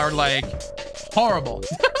hitboxes are like horrible.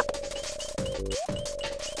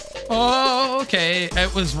 Oh, okay.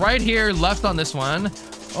 It was right here, left on this one.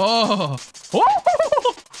 Oh.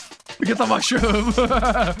 Get the mushroom.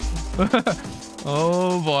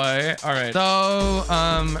 Oh boy. All right. So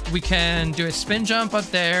we can do a spin jump up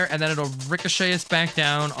there and then it'll ricochet us back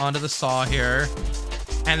down onto the saw here.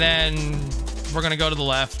 And then we're gonna go to the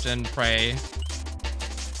left and pray.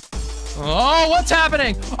 Oh, what's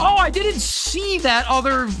happening? Oh, I didn't see that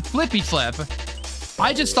other flippy flip.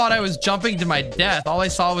 I just thought I was jumping to my death. All I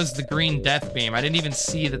saw was the green death beam. I didn't even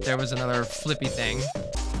see that there was another flippy thing.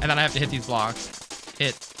 And then I have to hit these blocks.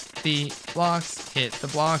 Hit the blocks, hit the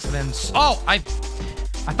blocks, and then... Oh, I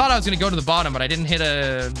thought I was gonna go to the bottom, but I didn't hit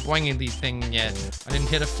a boingly thing yet. I didn't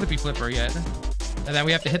hit a flippy flipper yet. And then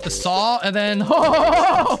we have to hit the saw, and then...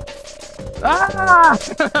 Oh! Ah!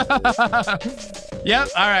 Yep,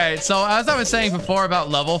 all right. So as I was saying before about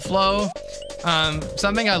level flow,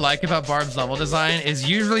 something I like about Barb's level design is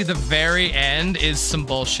usually the very end is some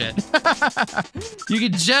bullshit. You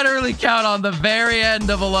can generally count on the very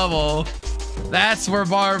end of a level. That's where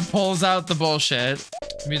Barb pulls out the bullshit.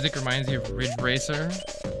 The music reminds you of Ridge Racer.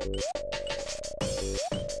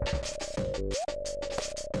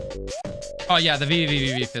 Oh yeah, the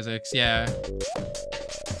VVVV physics, yeah.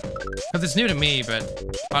 Because it's new to me, but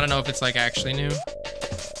I don't know if it's like actually new.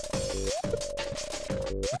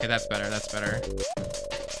 Okay, that's better, that's better.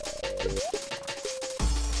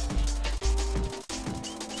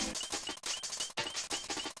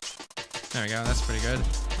 There we go, that's pretty good.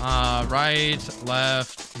 Right,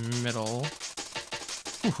 left, middle.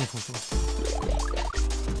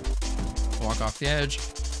 Walk off the edge.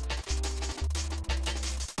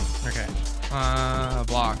 Okay,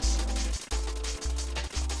 blocks.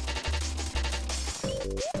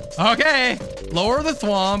 Okay, lower the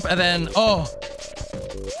thwomp and then, oh.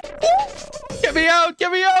 Get me out,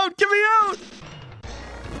 get me out, get me out.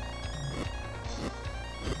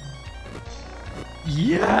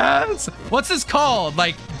 Yes. What's this called?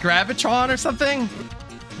 Like Gravitron or something?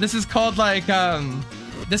 This is called like,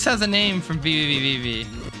 this has a name from VVVV.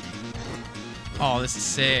 Oh, this is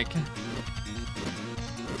sick.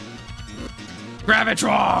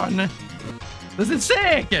 Gravitron. This is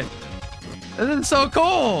sick. This is so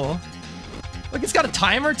cool. Look, it's got a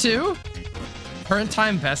timer too. Current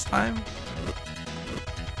time, best time.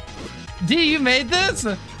 D, you made this?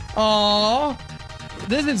 Aww.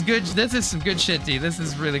 This is good. This is some good shit, D. This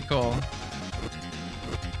is really cool.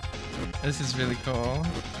 This is really cool.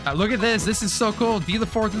 Look at this. This is so cool. D the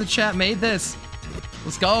fourth in the chat made this.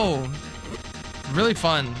 Let's go. Really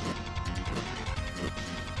fun.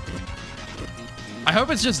 I hope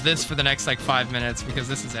it's just this for the next like 5 minutes because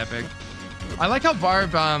this is epic. I like how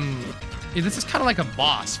Barb, this is kind of like a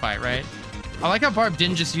boss fight, right? I like how Barb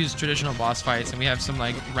didn't just use traditional boss fights and we have some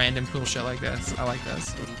like random cool shit like this. I like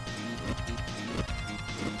this.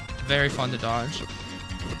 Very fun to dodge.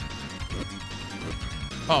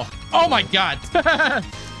 Oh my god.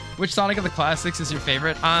 Which Sonic of the Classics is your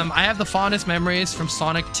favorite? I have the fondest memories from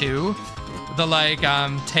Sonic 2. The like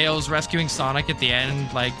Tails rescuing Sonic at the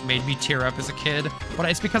end like made me tear up as a kid. But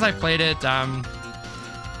it's because I played it.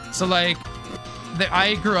 So like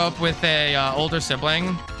I grew up with a older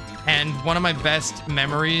sibling. And one of my best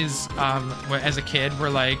memories as a kid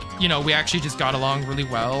were like, you know, we actually just got along really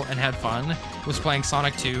well and had fun, was playing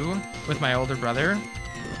Sonic 2 with my older brother.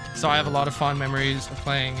 So I have a lot of fond memories of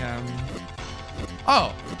playing,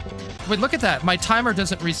 Oh, wait, look at that. My timer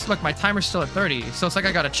doesn't look, my timer's still at 30. So it's like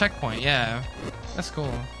I got a checkpoint, yeah. That's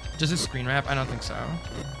cool. Does this screen wrap? I don't think so.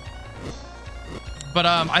 But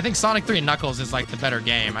I think Sonic 3 and Knuckles is like the better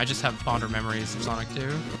game. I just have fonder memories of Sonic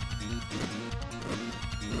 2.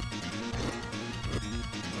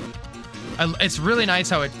 It's really nice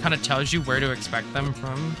how it kind of tells you where to expect them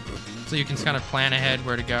from. So you can kind of plan ahead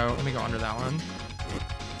where to go. Let me go under that one.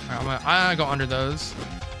 All right, I'm gonna go under those.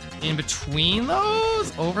 In between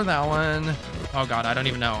those? Over that one. Oh god, I don't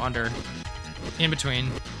even know. Under. In between.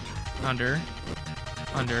 Under.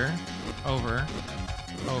 Under. Over.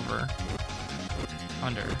 Over.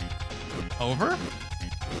 Under. Over?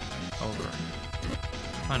 Over.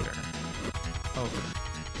 Under. Over.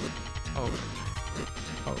 Over.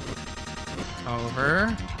 Over.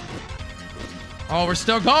 Over. Oh, we're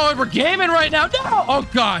still going. We're gaming right now. No! Oh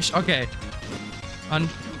gosh. Okay.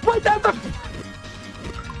 Wait,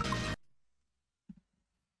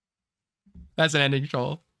 that's an ending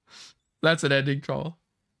troll. That's an ending troll.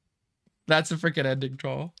 That's a freaking ending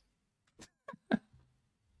troll.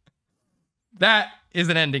 That is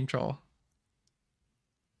an ending troll.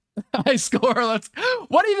 High score. Let's.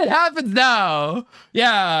 What even happens now?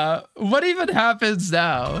 Yeah. What even happens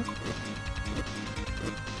now?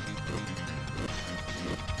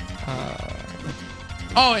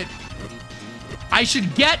 Oh, I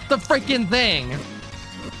should get the freaking thing.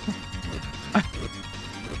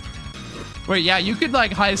 Wait, yeah, you could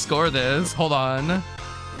like high score this. Hold on.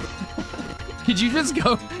 Could you just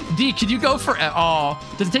go? D, could you go for? Oh,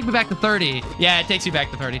 does it take me back to 30? Yeah, it takes you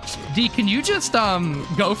back to 30. D, can you just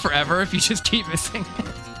go forever if you just keep missing?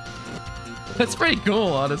 That's pretty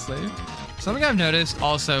cool, honestly. Something I've noticed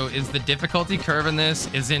also is the difficulty curve in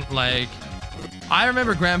this isn't like. I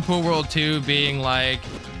remember Grand Pool World 2 being like,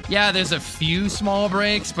 yeah, there's a few small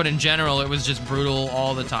breaks, but in general, it was just brutal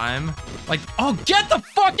all the time. Like, oh, get the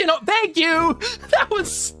fucking, thank you. That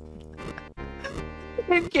was,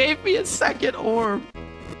 it gave me a second orb.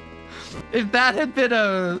 If that had been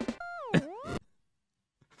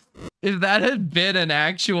if that had been an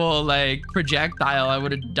actual like projectile, I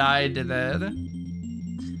would have died to that.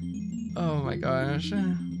 Oh my gosh.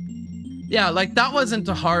 Yeah, like that wasn't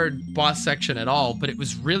a hard boss section at all, but it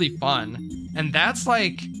was really fun. And that's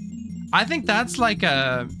like, I think that's like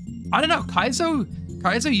a, I don't know,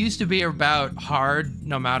 Kaizo used to be about hard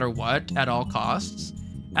no matter what at all costs.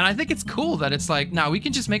 And I think it's cool that it's like, now we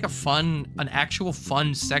can just make an actual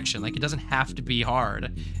fun section. Like it doesn't have to be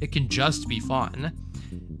hard. It can just be fun.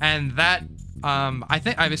 And that, I'm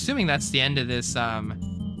assuming that's the end of this.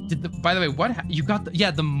 By the way, you got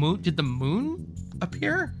the moon, did the moon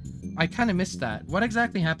appear? I kind of missed that. What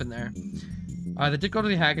exactly happened there? The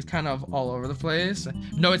difficulty hack is kind of all over the place.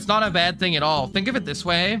 No, it's not a bad thing at all. Think of it this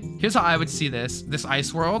way. Here's how I would see this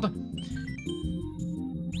ice world.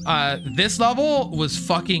 This level was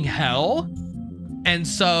fucking hell. And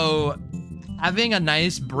so having a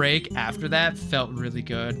nice break after that felt really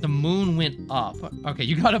good. The moon went up. Okay,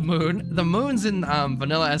 you got a moon. The moon's in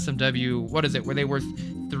vanilla SMW. What is it? Were they worth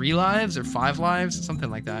 3 lives or 5 lives? Something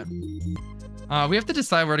like that. We have to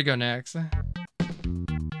decide where to go next.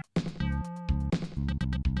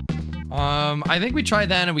 I think we try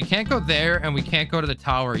that and we can't go there and we can't go to the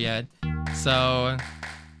tower yet. So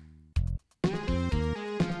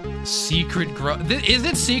secret is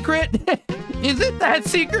it secret? Is it that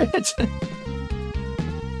secret?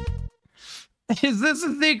 Is this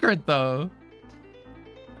a secret though?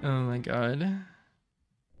 Oh my god.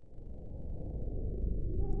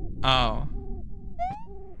 Oh.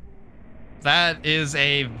 That is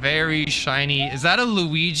a very shiny, is that a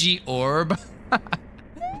Luigi orb?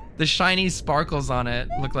 The shiny sparkles on it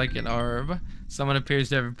look like an orb. Someone appears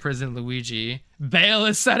to have imprisoned Luigi. Bail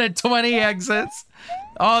is set at 20 exits.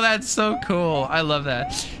 Oh, that's so cool. I love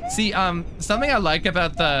that. See, something I like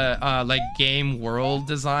about the like game world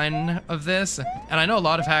design of this, and I know a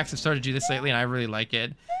lot of hacks have started to do this lately, and I really like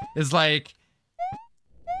it, is like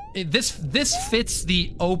this fits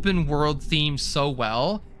the open world theme so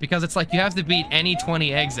well because it's like you have to beat any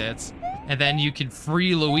 20 exits, and then you can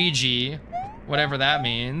free Luigi, whatever that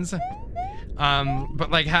means.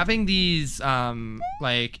 But like having these,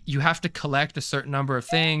 like you have to collect a certain number of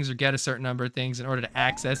things or get a certain number of things in order to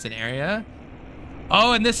access an area.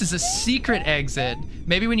 Oh, and this is a secret exit.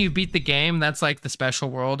 Maybe when you beat the game, that's like the special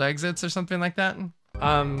world exits or something like that.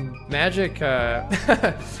 Magic,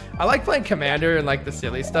 I like playing Commander and like the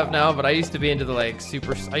silly stuff now, but I used to be into the like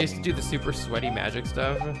I used to do the super sweaty Magic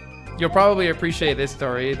stuff. You'll probably appreciate this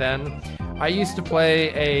story then. I used to play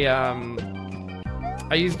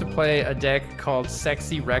a deck called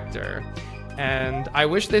Sexy Rector, and I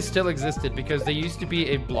wish they still existed because they used to be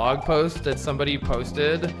a blog post that somebody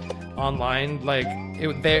posted online. Like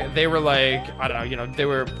they were like, I don't know, you know, they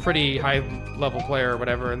were a pretty high level player or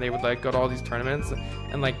whatever, and they would like go to all these tournaments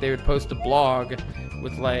and like they would post a blog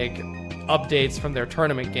with like updates from their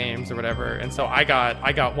tournament games or whatever. And so I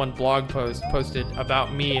got one blog post posted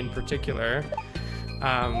about me in particular.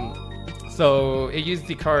 So it used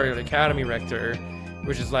the card Academy Rector,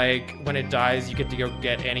 which is like when it dies you get to go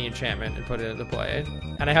get any enchantment and put it into play.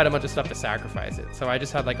 and I had a bunch of stuff to sacrifice it. So I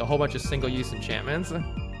just had like a whole bunch of single-use enchantments.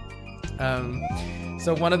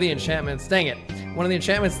 So one of the enchantments, dang it, one of the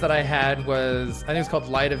enchantments that I had was, I think it's called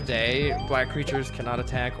Light of Day. Black creatures cannot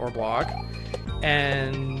attack or block.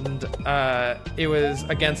 And it was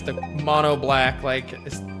against a mono black, like,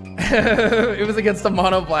 it was against a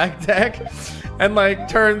mono black deck. And like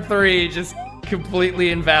turn 3 just completely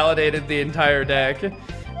invalidated the entire deck.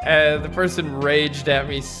 And the person raged at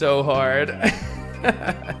me so hard.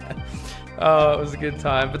 Oh, it was a good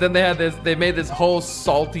time. But then they made this whole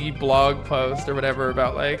salty blog post or whatever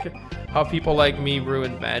about like how people like me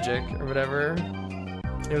ruined Magic or whatever.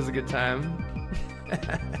 It was a good time.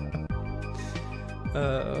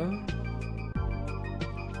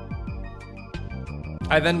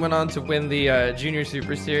 I then went on to win the Junior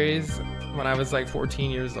Super Series when I was like 14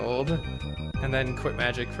 years old, and then quit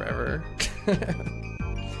Magic forever.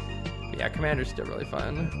 Yeah, Commander's still really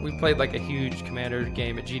fun. We played like a huge Commander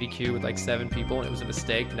game at GDQ with like 7 people, and it was a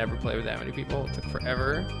mistake to never play with that many people. It took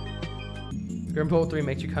forever. Grand Pool 3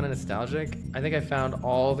 makes you kind of nostalgic. I think I found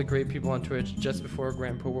all the great people on Twitch just before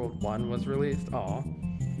Grand Pool World 1 was released. Aw.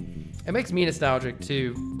 It makes me nostalgic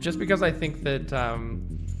too, just because I think that,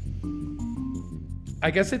 I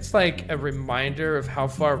guess it's like a reminder of how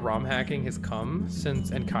far ROM hacking has come since,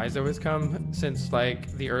 and Kaizo has come since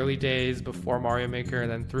like the early days before Mario Maker, and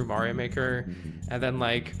then through Mario Maker, and then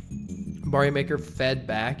like Mario Maker fed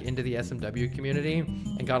back into the SMW community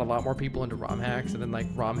and got a lot more people into ROM hacks, and then like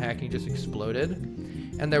ROM hacking just exploded.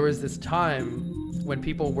 And there was this time when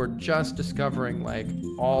people were just discovering like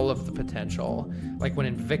all of the potential, like when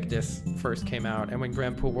Invictus first came out, and when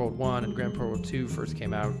Grand Pool World 1 and Grand Pool World 2 first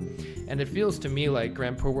came out. And it feels to me like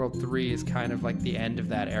Grand Pool World 3 is kind of like the end of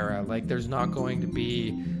that era. Like there's not going to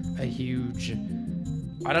be a huge,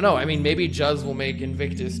 I don't know, I mean, maybe Juz will make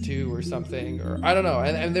Invictus 2 or something, or I don't know.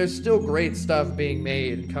 And there's still great stuff being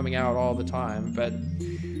made and coming out all the time, but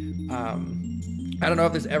I don't know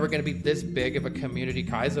if there's ever going to be this big of a community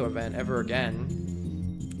Kaizo event ever again.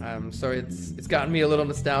 So it's gotten me a little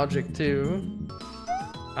nostalgic too.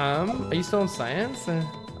 Are you still in science?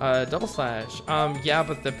 Double slash. Yeah,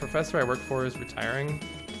 but the professor I work for is retiring.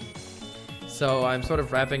 So I'm sort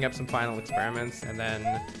of wrapping up some final experiments, and then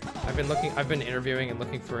I've been interviewing and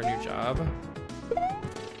looking for a new job.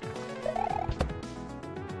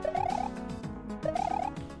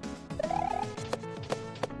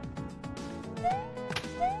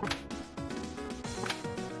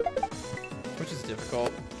 Which is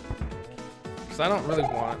difficult. I don't really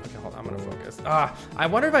want, okay, hold on, I'm gonna focus. I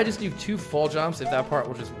wonder if I just do 2 full jumps, if that part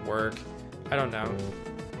will just work. I don't know.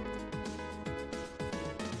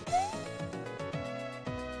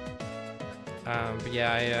 But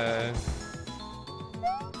yeah,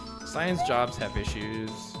 science jobs have issues.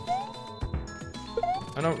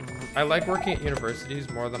 I like working at universities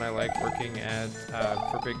more than I like working at,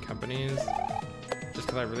 for big companies. Just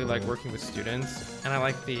because I really like working with students, and I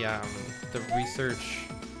like the research.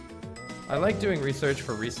 I like doing research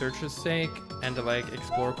for research's sake, and to like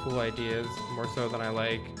explore cool ideas more so than I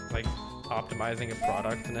like optimizing a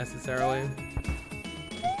product necessarily.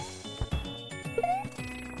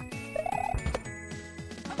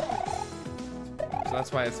 So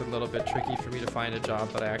that's why it's a little bit tricky for me to find a job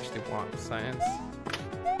that I actually want with science.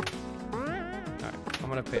 Alright, I'm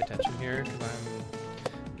gonna pay attention here because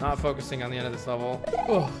I'm not focusing on the end of this level.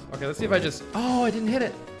 Oh, okay, let's see if I just, oh, I didn't hit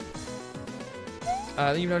it.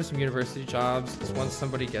 You've noticed some university jobs, once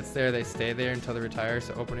somebody gets there, they stay there until they retire,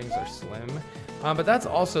 so openings are slim. But that's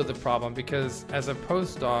also the problem, because as a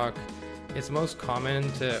postdoc, it's most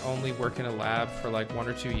common to only work in a lab for like 1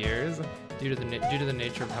 or 2 years due to the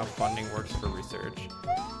nature of how funding works for research.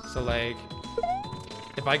 So like,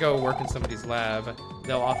 if I go work in somebody's lab,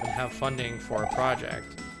 they'll often have funding for a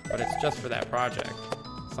project, but it's just for that project.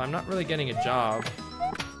 So I'm not really getting a job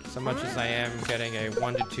so much as I am getting a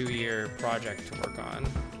 1 to 2 year project to work on.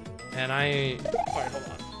 And alright, hold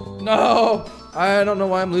on. No! I don't know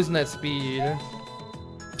why I'm losing that speed.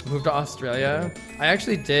 Moved to Australia. I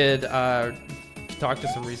actually did talk to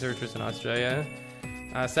some researchers in Australia.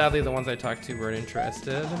 Sadly, the ones I talked to weren't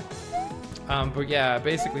interested. But yeah,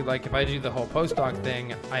 basically, like if I do the whole postdoc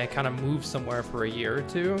thing, I kind of move somewhere for a year or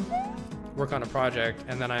 2, work on a project,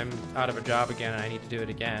 and then I'm out of a job again and I need to do it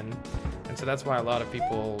again. And so that's why a lot of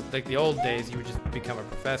people, like the old days, you would just become a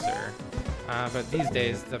professor. But these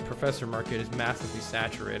days, the professor market is massively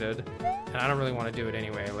saturated, and I don't really want to do it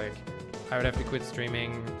anyway. Like, I would have to quit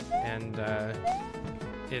streaming, and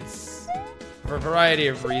it's, for a variety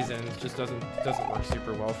of reasons, just doesn't work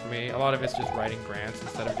super well for me. A lot of it's just writing grants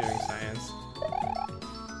instead of doing science.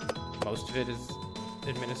 Most of it is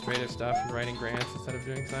administrative stuff and writing grants instead of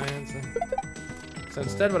doing science. So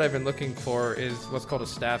instead what I've been looking for is what's called a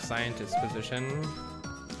staff scientist position.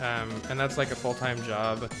 And that's like a full-time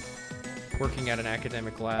job working at an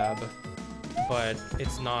academic lab, but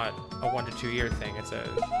it's not a 1 to 2 year thing. It's a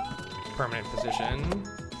permanent position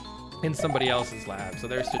in somebody else's lab. So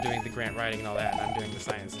they're still doing the grant writing and all that, and I'm doing the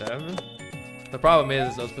science stuff. The problem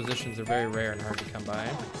is those positions are very rare and hard to come by.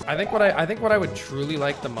 I think what I would truly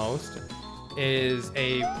like the most is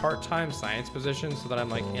a part-time science position so that I'm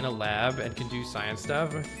like in a lab and can do science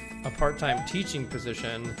stuff. A part-time teaching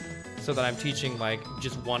position so that I'm teaching like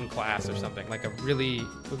just one class or something, like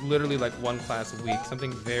literally like one class a week,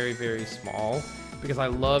 something very, very small, because I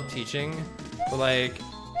love teaching. But like,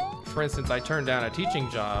 for instance, I turned down a teaching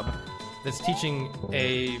job that's teaching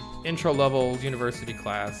a intro level university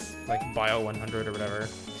class, like Bio 100 or whatever.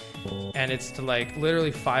 And it's to like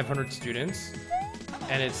literally 500 students.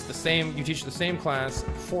 And it's the same, you teach the same class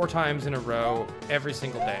 4 times in a row every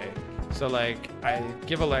single day. So like I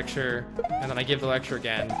give a lecture and then I give the lecture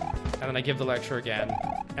again and then I give the lecture again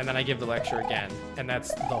and then I give the lecture again. And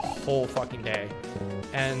that's the whole fucking day.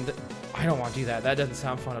 And I don't want to do that. That doesn't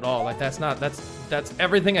sound fun at all. Like that's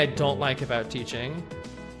everything I don't like about teaching.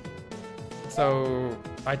 So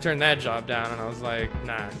I turned that job down and I was like,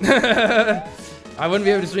 nah. I wouldn't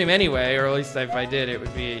be able to stream anyway, or at least if I did, it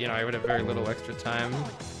would be, you know, I would have very little extra time.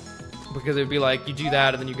 Because it would be like, you do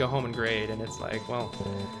that and then you go home and grade, and it's like, well,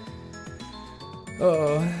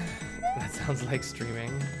 oh, that sounds like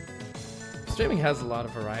streaming. Streaming has a lot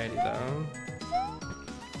of variety though.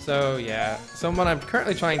 So yeah, so what I'm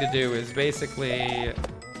currently trying to do is basically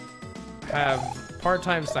have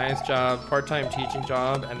part-time science job, part-time teaching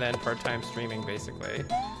job, and then part-time streaming basically.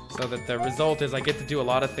 So that the result is I get to do a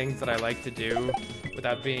lot of things that I like to do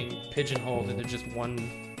without being pigeonholed into just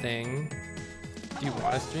one thing. Do you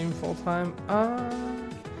want to stream full-time?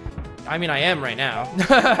 I mean, I am right now.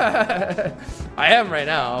 I am right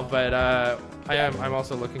now, but I'm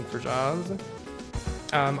also looking for jobs.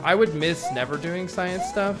 I would miss never doing science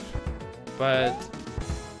stuff, but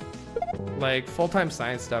like full-time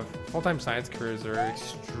science careers are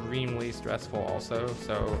extremely stressful also.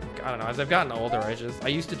 So I don't know, as I've gotten older, I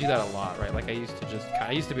used to do that a lot, right? Like I used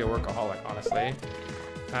to be a workaholic, honestly.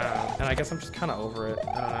 And I guess I'm just kind of over it.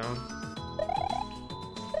 I don't know.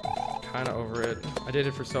 Kind of over it. I did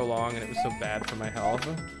it for so long and it was so bad for my health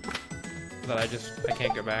that I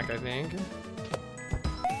can't go back, I think.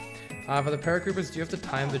 For the paratroopers, do you have to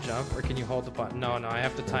time the jump or can you hold the button? No, I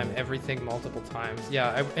have to time everything multiple times.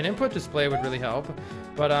 Yeah, an input display would really help.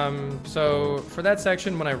 But so for that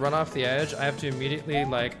section, when I run off the edge, I have to immediately,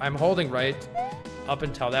 like, I'm holding right up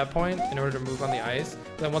until that point in order to move on the ice.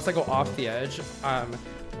 But then once I go off the edge, I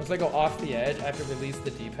have to release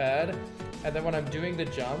the D-pad. And then when I'm doing the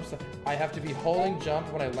jumps, I have to be holding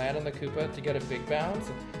jump when I land on the Koopa to get a big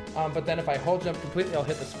bounce. But then if I hold jump completely, I'll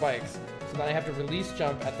hit the spikes. So then I have to release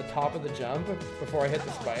jump at the top of the jump before I hit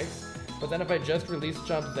the spikes. But then if I just release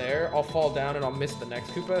jump there, I'll fall down and I'll miss the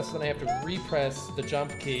next Koopa. So then I have to repress the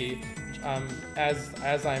jump key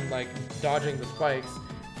as I'm like dodging the spikes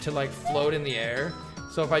to like float in the air.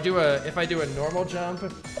 So if I do a normal jump,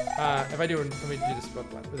 let me do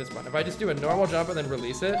this one. If I just do a normal jump and then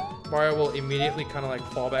release it, Mario will immediately kind of like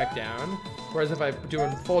fall back down. Whereas if I do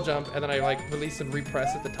a full jump and then I like release and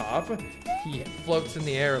repress at the top, he floats in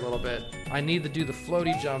the air a little bit. I need to do the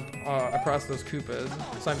floaty jump across those Koopas.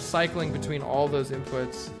 So I'm cycling between all those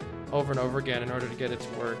inputs over and over again in order to get it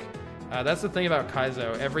to work. That's the thing about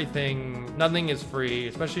Kaizo. Nothing is free,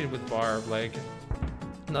 especially with Barb. Like,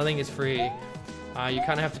 nothing is free. You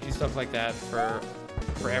kind of have to do stuff like that for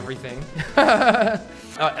everything.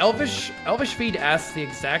 Elvish Feed asks the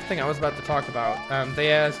exact thing I was about to talk about.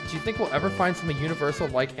 They asked, do you think we'll ever find something universal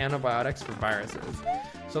like antibiotics for viruses?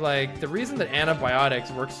 So like, the reason that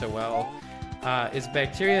antibiotics work so well is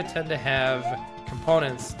bacteria tend to have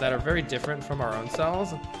components that are very different from our own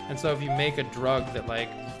cells. And so if you make a drug that like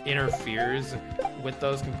interferes with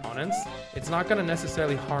those components, it's not going to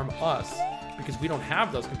necessarily harm us, because we don't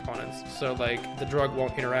have those components. So like the drug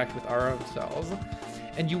won't interact with our own cells.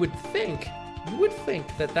 And you would think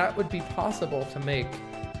that would be possible to make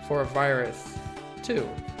for a virus too.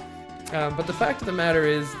 But the fact of the matter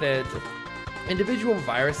is that individual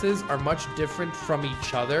viruses are much different from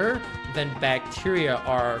each other than bacteria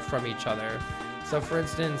are from each other. So for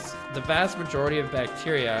instance, the vast majority of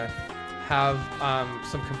bacteria have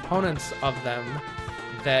some components of them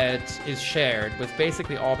that is shared with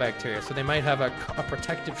basically all bacteria. So they might have a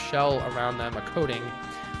protective shell around them, a coating,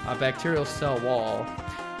 a bacterial cell wall,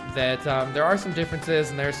 that there are some differences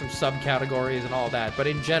and there are some subcategories and all that. But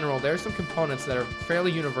in general, there are some components that are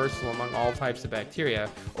fairly universal among all types of bacteria,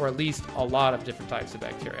 or at least a lot of different types of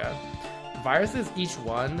bacteria. viruses, each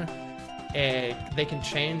one, they can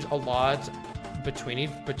change a lot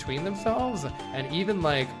between themselves, and even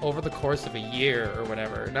like over the course of a year or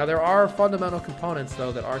whatever. Now there are fundamental components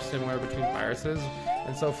though that are similar between viruses,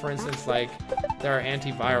 and so for instance, like there are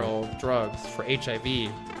antiviral drugs for HIV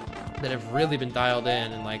that have really been dialed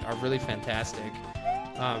in and like are really fantastic.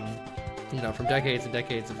 You know, from decades and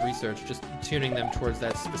decades of research, just tuning them towards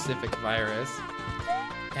that specific virus.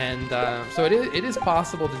 And so it is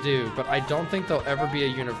possible to do, but I don't think there'll ever be a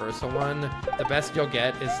universal one. The best you'll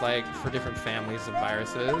get is like for different families of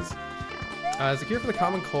viruses. Is a cure for the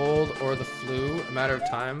common cold or the flu a matter of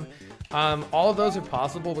time? All of those are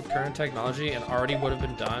possible with current technology and already would have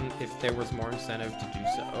been done if there was more incentive to do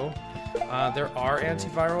so. There are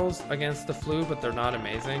antivirals against the flu, but they're not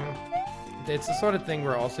amazing. It's the sort of thing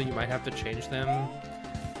where also you might have to change them.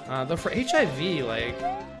 Though for HIV, like,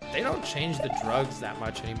 they don't change the drugs that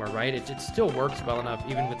much anymore, right? It still works well enough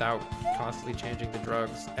even without constantly changing the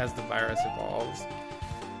drugs as the virus evolves.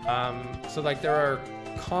 So like there are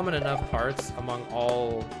common enough parts among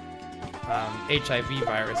all HIV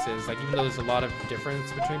viruses, like even though there's a lot of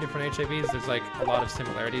difference between different HIVs, there's like a lot of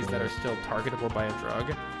similarities that are still targetable by a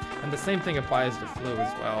drug. And the same thing applies to flu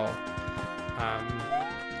as well.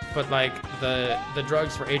 But like the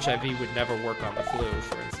drugs for HIV would never work on the flu,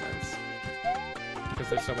 for instance, because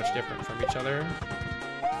they're so much different from each other.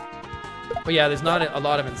 But yeah, there's not a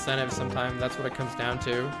lot of incentive sometimes. That's what it comes down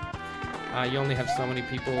to. You only have so many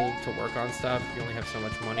people to work on stuff. You only have so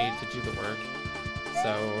much money to do the work.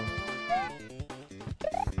 So,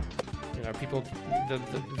 you know, people,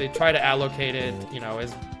 they try to allocate it, you know,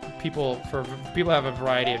 as people have a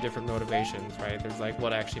variety of different motivations, right? There's like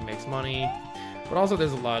what actually makes money. But also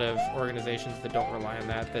there's a lot of organizations that don't rely on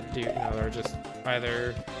that do, you know, they're just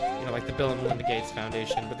either, you know, like the Bill and Melinda Gates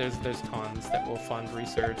Foundation, but there's tons that will fund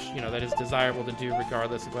research, you know, that is desirable to do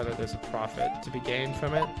regardless of whether there's a profit to be gained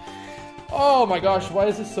from it. Oh my gosh, why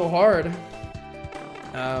is this so hard?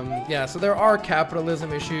 Yeah, so there are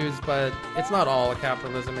capitalism issues, but it's not all a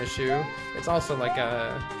capitalism issue. It's also like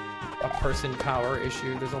a person power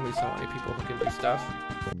issue. There's only so many people who can do stuff.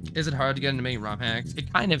 Is it hard to get into making ROM hacks?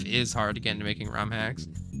 It kind of is hard to get into making ROM hacks.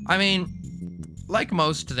 I mean, like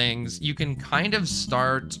most things, you can kind of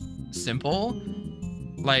start simple.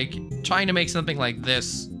 Like, trying to make something like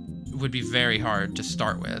this would be very hard to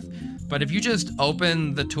start with. But if you just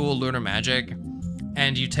open the tool Lunar Magic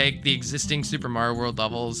and you take the existing Super Mario World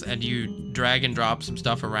levels and you drag and drop some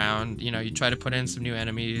stuff around, you know, you try to put in some new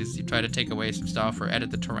enemies, you try to take away some stuff or edit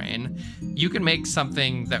the terrain, you can make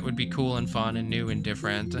something that would be cool and fun and new and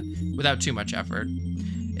different without too much effort.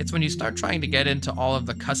 It's when you start trying to get into all of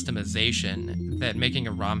the customization that making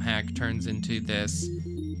a ROM hack turns into this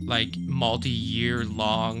like multi-year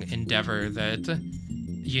long endeavor that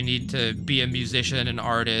you need to be a musician, an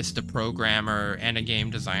artist, a programmer, and a game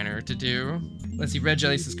designer to do. Let's see, Red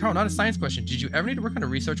Jelly says, Carl, not a science question. Did you ever need to work on a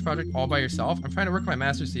research project all by yourself? I'm trying to work on my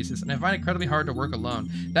master's thesis, and I find it incredibly hard to work alone.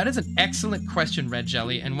 That is an excellent question, Red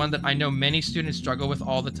Jelly, and one that I know many students struggle with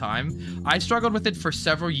all the time. I struggled with it for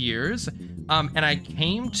several years, and I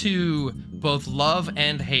came to both love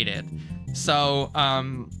and hate it. So,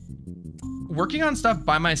 working on stuff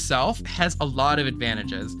by myself has a lot of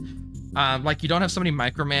advantages. Like, you don't have somebody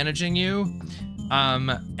micromanaging you.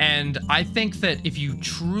 And I think that if you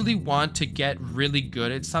truly want to get really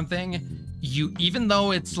good at something, even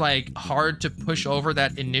though it's like hard to push over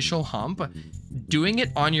that initial hump, doing it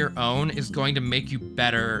on your own is going to make you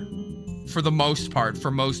better for the most part,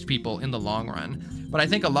 for most people in the long run. But I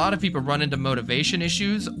think a lot of people run into motivation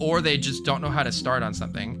issues, or they just don't know how to start on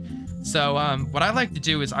something. So what I like to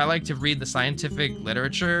do is I like to read the scientific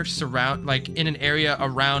literature like in an area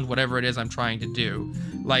around whatever it is I'm trying to do.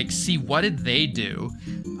 Like, see what did they do,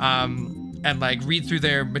 and like read through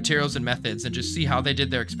their materials and methods and just see how they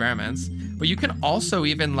did their experiments. But you can also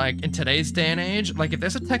even, like, in today's day and age, like if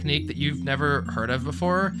there's a technique that you've never heard of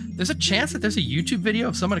before, there's a chance that there's a YouTube video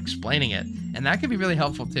of someone explaining it, and that can be really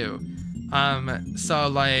helpful too. So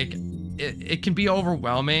like it can be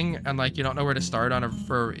overwhelming, and like you don't know where to start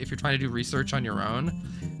if you're trying to do research on your own.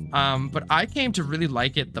 But I came to really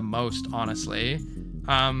like it the most, honestly.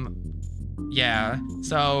 Yeah,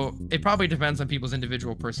 so it probably depends on people's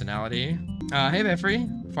individual personality. Hey, Beffrey,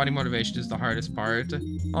 finding motivation is the hardest part.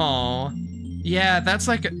 Oh, yeah, that's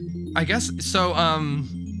like, I guess, so,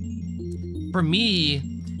 for me,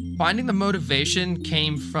 finding the motivation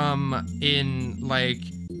came from like,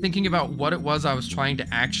 thinking about what it was I was trying to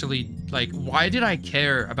actually, like, why did I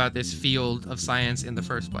care about this field of science in the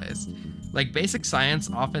first place? Like, basic science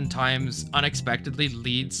oftentimes unexpectedly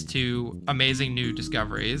leads to amazing new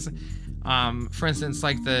discoveries. For instance,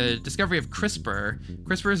 like the discovery of CRISPR.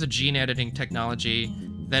 CRISPR is a gene editing technology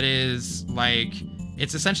that is like,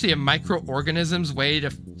 it's essentially a microorganism's way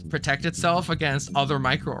to protect itself against other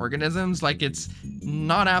microorganisms. Like, it's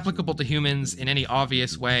not applicable to humans in any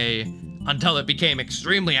obvious way until it became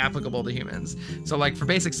extremely applicable to humans. So like for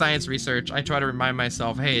basic science research, I try to remind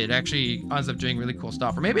myself, hey, it actually ends up doing really cool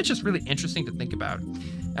stuff, or maybe it's just really interesting to think about.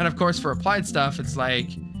 And of course, for applied stuff, it's like,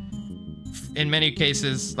 in many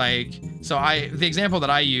cases, like, so the example that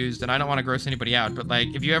I used, and I don't want to gross anybody out, but like,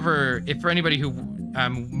 if for anybody who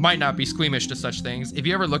might not be squeamish to such things, if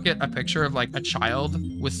you ever look at a picture of like a child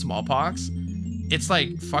with smallpox, it's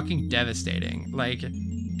like fucking devastating. Like,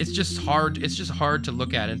 it's just hard to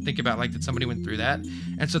look at and think about, like, that somebody went through that.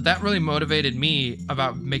 And so that really motivated me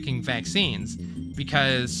about making vaccines,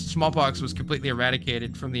 because smallpox was completely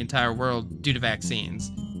eradicated from the entire world due to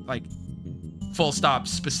vaccines. Like, full stop,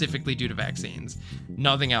 specifically due to vaccines,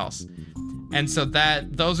 nothing else. And so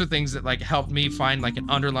those are things that like helped me find like an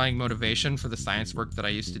underlying motivation for the science work that I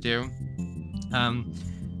used to do. But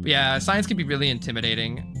yeah, science can be really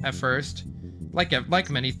intimidating at first, like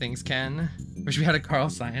many things can. Wish we had a Carl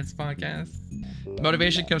Science podcast.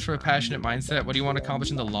 Motivation comes from a passionate mindset. What do you want to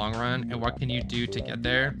accomplish in the long run, and what can you do to get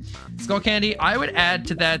there? Skull Candy, I would add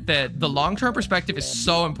to that the long-term perspective is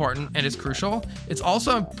so important and is crucial. It's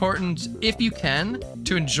also important, if you can,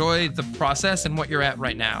 to enjoy the process and what you're at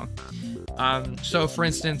right now. So for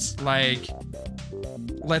instance, like,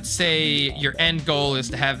 let's say your end goal is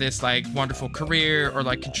to have this like wonderful career or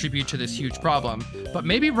like contribute to this huge problem, but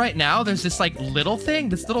maybe right now there's this like little thing,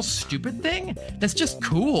 this little stupid thing that's just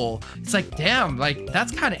cool. It's like, damn, like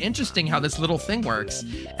that's kind of interesting how this little thing works.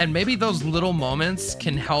 And maybe those little moments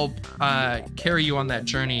can help carry you on that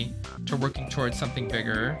journey to working towards something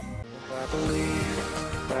bigger. I believe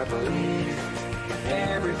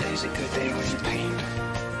every day's a good day when you paint.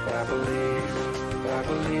 I believe